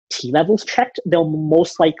T levels checked, they'll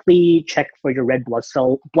most likely check for your red blood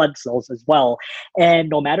cells as well. And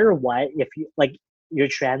no matter what, if you like you're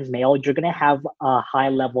trans male, you're gonna have a high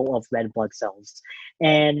level of red blood cells,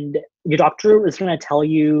 and your doctor is going to tell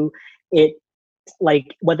you it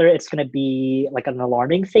like whether it's going to be like an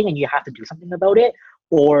alarming thing and you have to do something about it,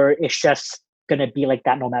 or it's just going to be like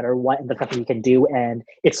that no matter what, and there's nothing you can do, and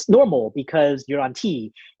it's normal because you're on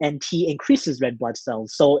T, and T increases red blood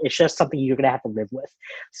cells, so it's just something you're going to have to live with.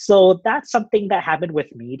 So that's something that happened with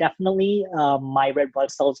me, definitely. My red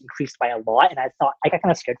blood cells increased by a lot, and I got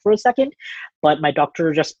kind of scared for a second, but my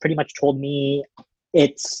doctor just pretty much told me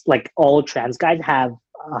it's like all trans guys have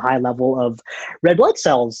a high level of red blood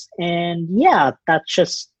cells. And yeah, that's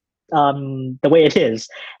just the way it is.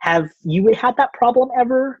 Have you had that problem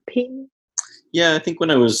ever, Peyton? Yeah, I think when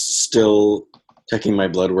I was still checking my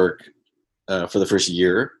blood work for the first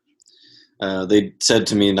year, they said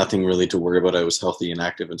to me nothing really to worry about. I was healthy and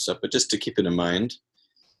active and stuff, but just to keep it in mind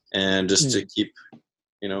and just to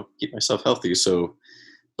Mm. keep myself healthy. So,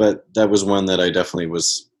 but that was one that I definitely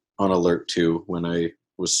was on alert to when I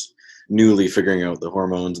was newly figuring out the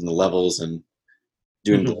hormones and the levels and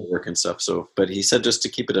doing blood Hmm. work and stuff. So, but he said just to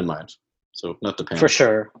keep it in mind, so not to For panic.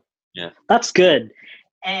 sure. Yeah. That's good.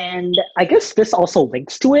 And I guess this also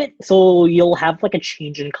links to it. So you'll have like a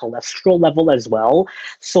change in cholesterol level as well.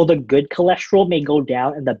 So the good cholesterol may go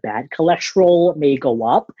down and the bad cholesterol may go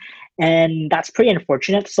up. And that's pretty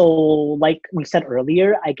unfortunate. So like we said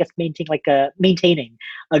earlier, I guess maintaining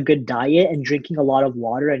a good diet and drinking a lot of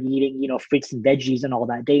water and eating, fruits and veggies and all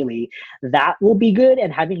that daily, that will be good.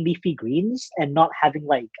 And having leafy greens and not having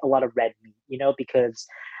like a lot of red meat, because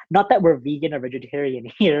not that we're vegan or vegetarian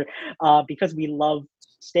here, because we love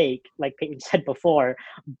steak, like Peyton said before,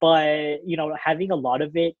 but having a lot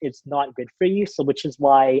of it is not good for you. So, which is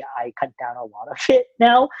why I cut down a lot of it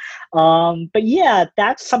now. But yeah,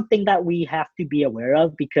 that's something that we have to be aware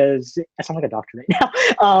of because I sound like a doctor right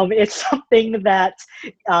now. It's something that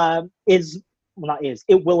is well, not is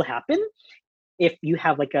it will happen if you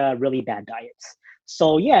have like a really bad diet.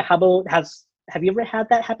 So yeah, how about have you ever had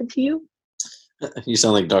that happen to you? You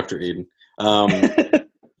sound like Dr. Aiden.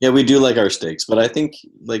 Yeah, we do like our steaks, but I think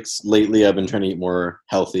like lately I've been trying to eat more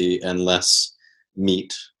healthy and less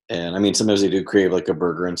meat. And I mean, sometimes I do crave like a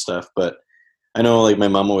burger and stuff, but I know like my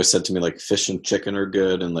mom always said to me like fish and chicken are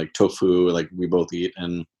good and like tofu, like we both eat.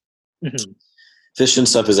 And Mhm. fish and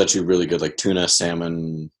stuff is actually really good, like tuna,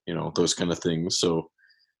 salmon, those kind of things. So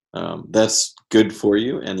that's good for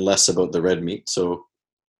you and less about the red meat. So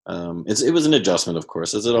it was an adjustment, of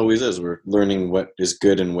course, as it always is. We're learning what is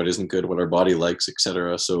good and what isn't good, what our body likes,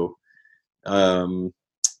 etc. So, um,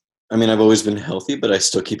 I mean, I've always been healthy, but I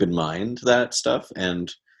still keep in mind that stuff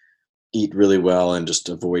and eat really well and just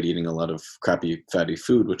avoid eating a lot of crappy, fatty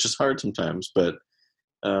food, which is hard sometimes. But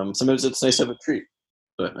sometimes it's nice to have a treat.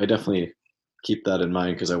 But I definitely keep that in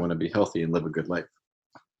mind because I want to be healthy and live a good life.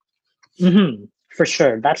 For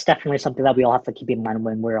sure. That's definitely something that we all have to keep in mind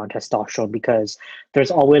when we're on testosterone because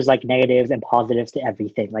there's always like negatives and positives to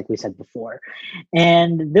everything, like we said before.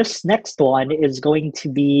 And this next one is going to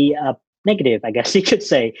be a negative, I guess you could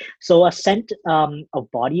say. So a scent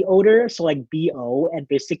of body odor, so like BO, and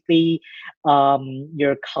basically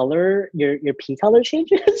your color, your pee color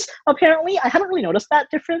changes. Apparently, I haven't really noticed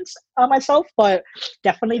that difference myself, but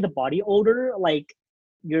definitely the body odor, like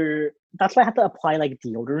your that's why I have to apply like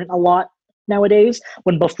deodorant a lot nowadays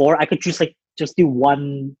when before I could just do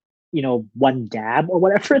one dab or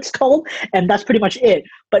whatever it's called, and that's pretty much it.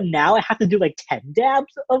 But now I have to do like 10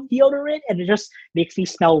 dabs of deodorant, and it just makes me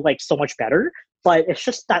smell like so much better. But it's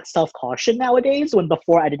just that self-caution nowadays when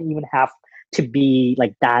before I didn't even have to be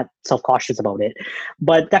like that self-cautious about it.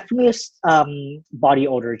 But definitely body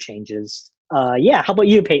odor changes. Yeah, how about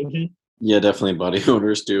you, Peyton? Yeah, definitely body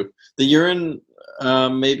odors too. The urine,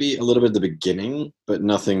 maybe a little bit at the beginning, but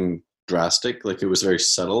nothing drastic. Like it was very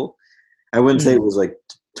subtle. I wouldn't say it Mm. was like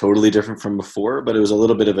totally different from before, but it was a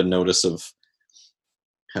little bit of a notice of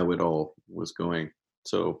how it all was going.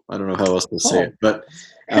 So I don't know how else to say it, Oh, but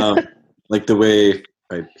like the way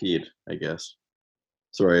I peed, I guess.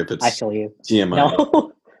 Sorry if I it's feel you. TMI,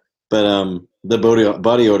 No. but the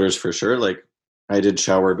body odors for sure. Like I did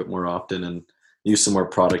shower a bit more often and use some more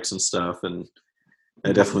products and stuff, and I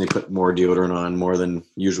Mhm. definitely put more deodorant on more than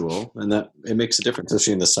usual, and that it makes a difference,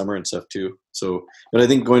 especially in the summer and stuff too. So, but I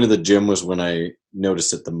think going to the gym was when I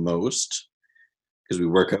noticed it the most because we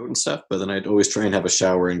work out and stuff. But then I'd always try and have a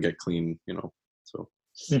shower and get clean. So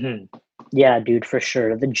Hmm. Yeah, dude, for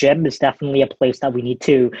sure. The gym is definitely a place that we need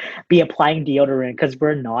to be applying deodorant because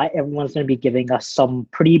we're not. Everyone's going to be giving us some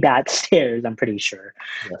pretty bad stares, I'm pretty sure.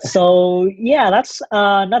 yeah, So, yeah, that's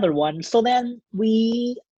another one. So then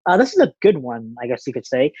this is a good one, I guess you could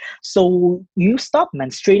say. So you stopped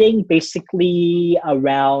menstruating basically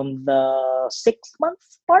around the 6 month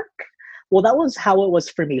mark. Well, that was how it was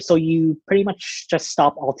for me. So you pretty much just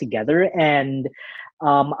stop altogether. And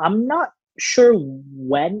I'm not sure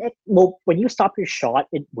when you stop your shot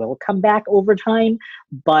it will come back over time,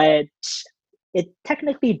 but it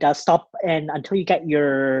technically does stop, and until you get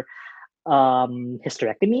your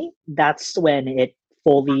hysterectomy, that's when it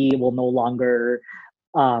fully will no longer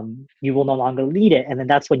you will no longer lead it, and then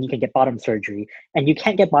that's when you can get bottom surgery, and you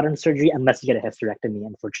can't get bottom surgery unless you get a hysterectomy,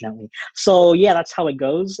 unfortunately. So yeah, that's how it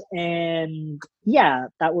goes. And yeah,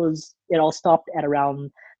 that was it. All stopped at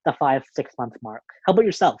around the 5 6 month mark. How about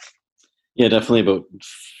yourself? yeah, definitely about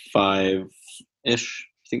 5-ish,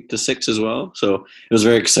 I think, to 6 as well. So it was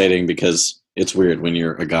very exciting because it's weird when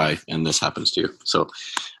you're a guy and this happens to you. So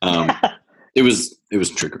um, it was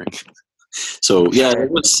triggering. So For yeah, sure.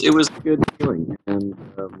 it was a good feeling, and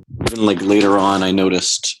even like later on, I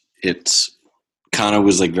noticed it kind of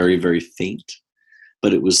was like very very faint,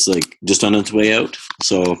 but it was like just on its way out.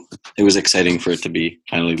 So it was exciting for it to be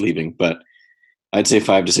finally leaving. But I'd say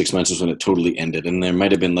 5 to 6 months was when it totally ended, and there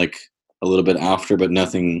might have been like a little bit after, but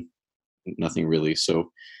nothing really. So,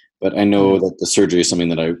 but I know Mhm. that the surgery is something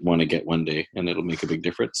that I want to get one day, and it'll make a big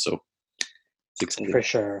difference. So it's exciting. For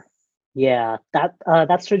sure. Yeah,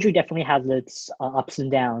 that surgery definitely has its ups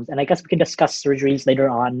and downs, and I guess we can discuss surgeries later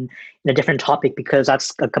on in a different topic because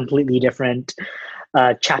that's a completely different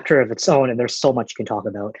chapter of its own, and there's so much you can talk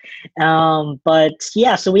about. But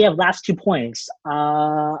yeah, so we have last 2 points.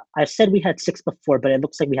 I said we had six before, but it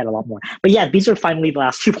looks like we had a lot more. But yeah, these are finally the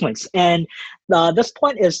last 2 points. And this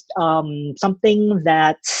point is something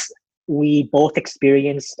that we both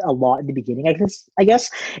experienced a lot in the beginning. I guess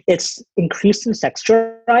it's increase in sex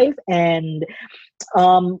drive, and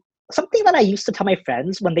um, something that I used to tell my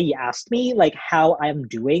friends when they asked me like how I'm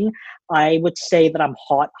doing, I would say that I'm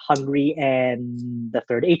hot, hungry, and the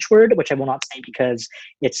third H word, which I will not say because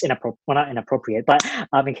it's inappropriate. Well, not inappropriate, but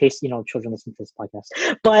in case children listen to this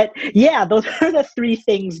podcast. But yeah, those are the three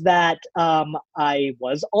things that I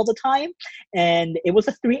was all the time, and it was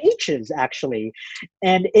the three H's actually,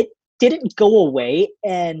 and it didn't go away,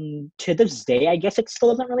 and to this day, I guess it still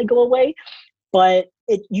doesn't really go away, but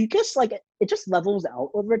it just levels out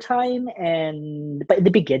over time. And but in the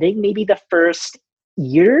beginning, maybe the first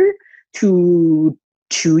year to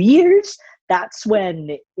 2 years, that's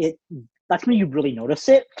when you really notice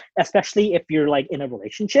it, especially if you're like in a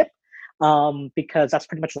relationship, because that's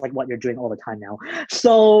pretty much like what you're doing all the time now.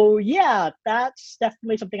 So yeah, that's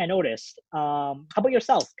definitely something I noticed. How about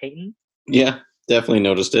yourself, Peyton? Yeah, definitely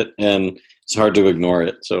noticed it, and it's hard to ignore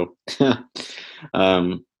it. So,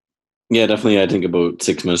 yeah, definitely. I think about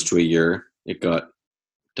 6 months to a year, it got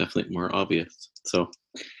definitely more obvious. So,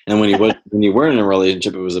 and when you were in a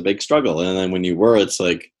relationship, it was a big struggle, and then when you were, it's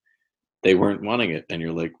like they weren't wanting it, and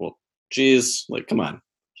you're like, well, geez, like, come on.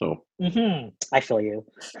 So, I feel you,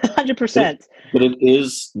 but 100%. but it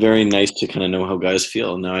is very nice to kind of know how guys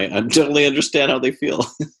feel. Now I totally understand how they feel.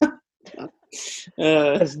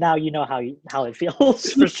 uh, Because now you know how it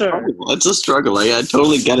feels for sure. It's a struggle. I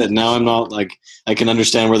totally get it. Now I'm not like, I can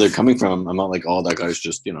understand where they're coming from. I'm not like, oh, that guy's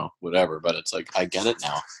just, whatever. But it's like, I get it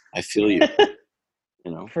now. I feel you,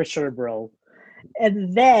 you know. For sure, bro.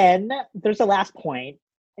 And then there's the last point,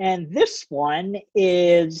 and this one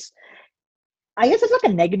is, I guess it's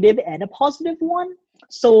like a negative and a positive one.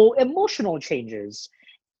 So emotional changes.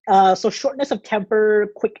 So shortness of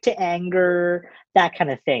temper, quick to anger, that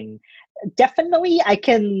kind of thing. Definitely, I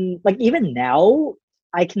can, like, even now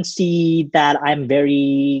I can see that I'm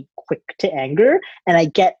very quick to anger, and I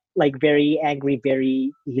get like very angry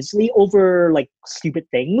very easily over like stupid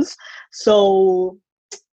things. So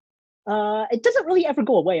it doesn't really ever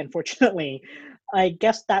go away, unfortunately. I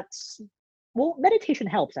guess that's, well, meditation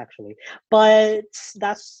helps actually, but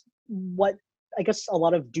that's what I guess a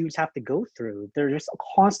lot of dudes have to go through. They're just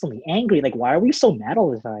constantly angry. Like, why are we so mad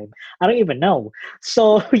all the time? I don't even know.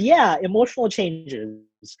 So yeah, emotional changes.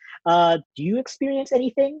 Do you experience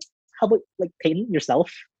anything? How about like Peyton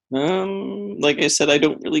yourself? Like I said, I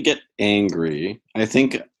don't really get angry. I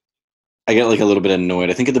think I get like a little bit annoyed.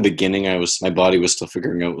 I think at the beginning, my body was still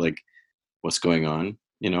figuring out like what's going on.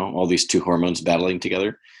 All these two hormones battling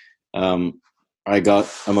together. Um, I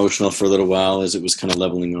got emotional for a little while as it was kind of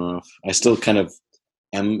leveling off. I still kind of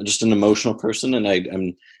am just an emotional person, and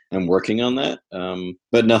I'm working on that,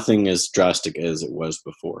 but nothing as drastic as it was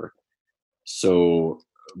before. So,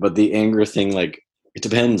 but the anger thing, like, it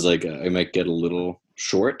depends. Like, I might get a little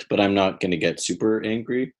short, but I'm not going to get super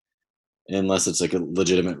angry unless it's like a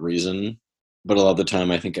legitimate reason. But a lot of the time,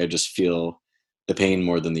 I think I just feel the pain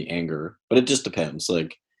more than the anger. But it just depends.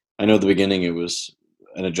 Like, I know at the beginning it was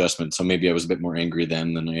an adjustment, so maybe I was a bit more angry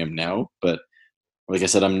then than I am now. But like I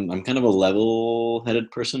said, I'm kind of a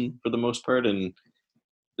level-headed person for the most part, and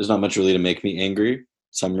there's not much really to make me angry.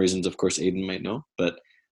 Some reasons, of course, Aiden might know, but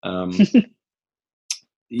um,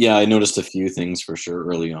 yeah, I noticed a few things for sure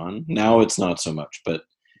early on. Now it's not so much, but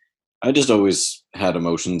I just always had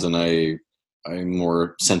emotions, and I'm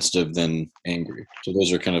more sensitive than angry. So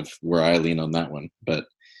those are kind of where I lean on that one. But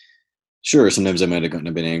sure, sometimes I might have gotten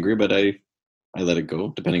a bit angry, but I let it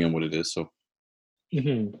go depending on what it is. So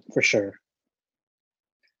For sure.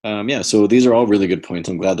 yeah, so these are all really good points.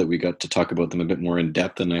 I'm glad that we got to talk about them a bit more in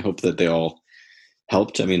depth, and I hope that they all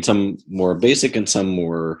helped. I mean, some more basic and some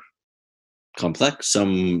more complex.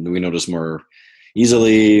 Some we notice more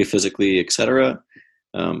easily, physically, etc.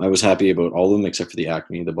 I was happy about all of them except for the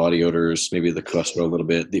acne, the body odors, maybe the cholesterol a little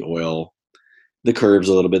bit, the oil, the curves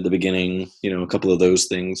a little bit at the beginning, a couple of those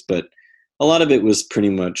things. But a lot of it was pretty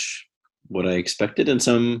much what I expected, and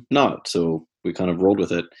some not. So we kind of rolled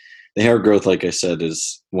with it. The hair growth, like I said,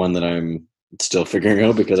 is one that I'm still figuring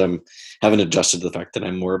out because haven't adjusted to the fact that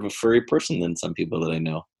I'm more of a furry person than some people that I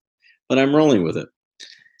know. But I'm rolling with it.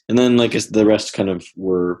 And then, like the rest, kind of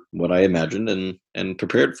were what I imagined and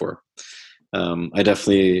prepared for. I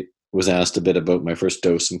definitely was asked a bit about my first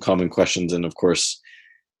dose, some common questions, and of course,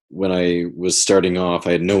 when I was starting off,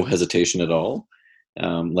 I had no hesitation at all.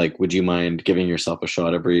 Like, would you mind giving yourself a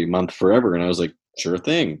shot every month forever? And I was like, sure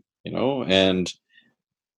thing, and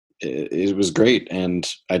it was great, and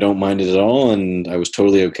I don't mind it at all, and I was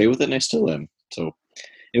totally okay with it, and I still am. So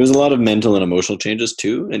it was a lot of mental and emotional changes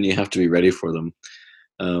too, and you have to be ready for them.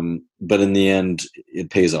 But in the end, it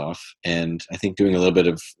pays off, and I think doing a little bit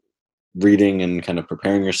of reading and kind of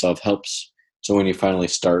preparing yourself helps. So when you finally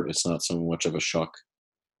start, it's not so much of a shock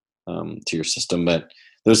to your system. But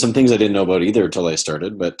there's some things I didn't know about either until I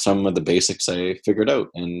started, but some of the basics I figured out,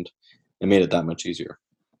 and it made it that much easier.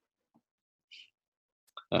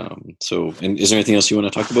 And is there anything else you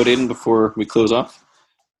want to talk about, Aiden, before we close off?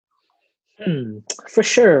 For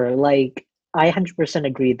sure. Like, I 100%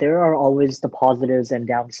 agree. There are always the positives and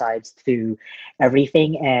downsides to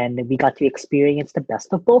everything, and we got to experience the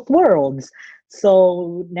best of both worlds.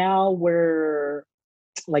 So now we're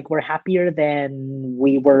happier than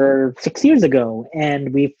we were 6 years ago,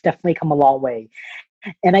 and we've definitely come a long way.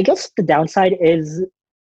 And I guess the downside is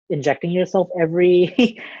injecting yourself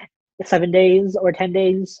every 7 days or 10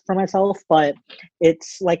 days for myself, but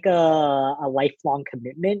it's like a lifelong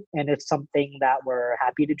commitment, and it's something that we're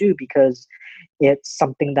happy to do because it's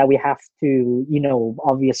something that we have to,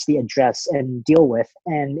 obviously address and deal with.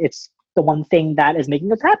 And it's the one thing that is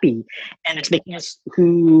making us happy, and it's making us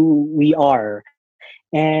who we are.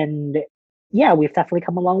 And yeah, we've definitely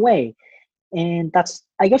come a long way. And that's,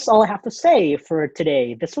 I guess, all I have to say for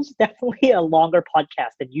today. This was definitely a longer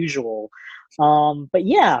podcast than usual. But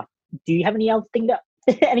yeah, do you have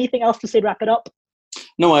anything else to say to wrap it up?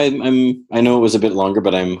 No, I know it was a bit longer,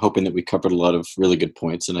 but I'm hoping that we covered a lot of really good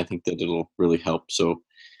points, and I think that it'll really help. So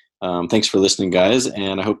thanks for listening, guys,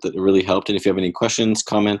 and I hope that it really helped. And if you have any questions,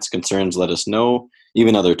 comments, concerns, let us know.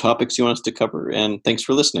 Even other topics you want us to cover. And thanks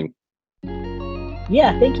for listening.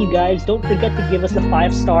 Yeah, thank you, guys. Don't forget to give us a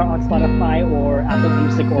 5-star on Spotify or Apple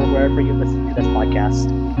Music or wherever you listen to this podcast.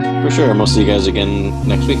 For sure. And we'll see you guys again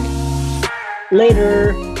next week.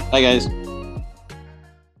 Later. Bye, guys.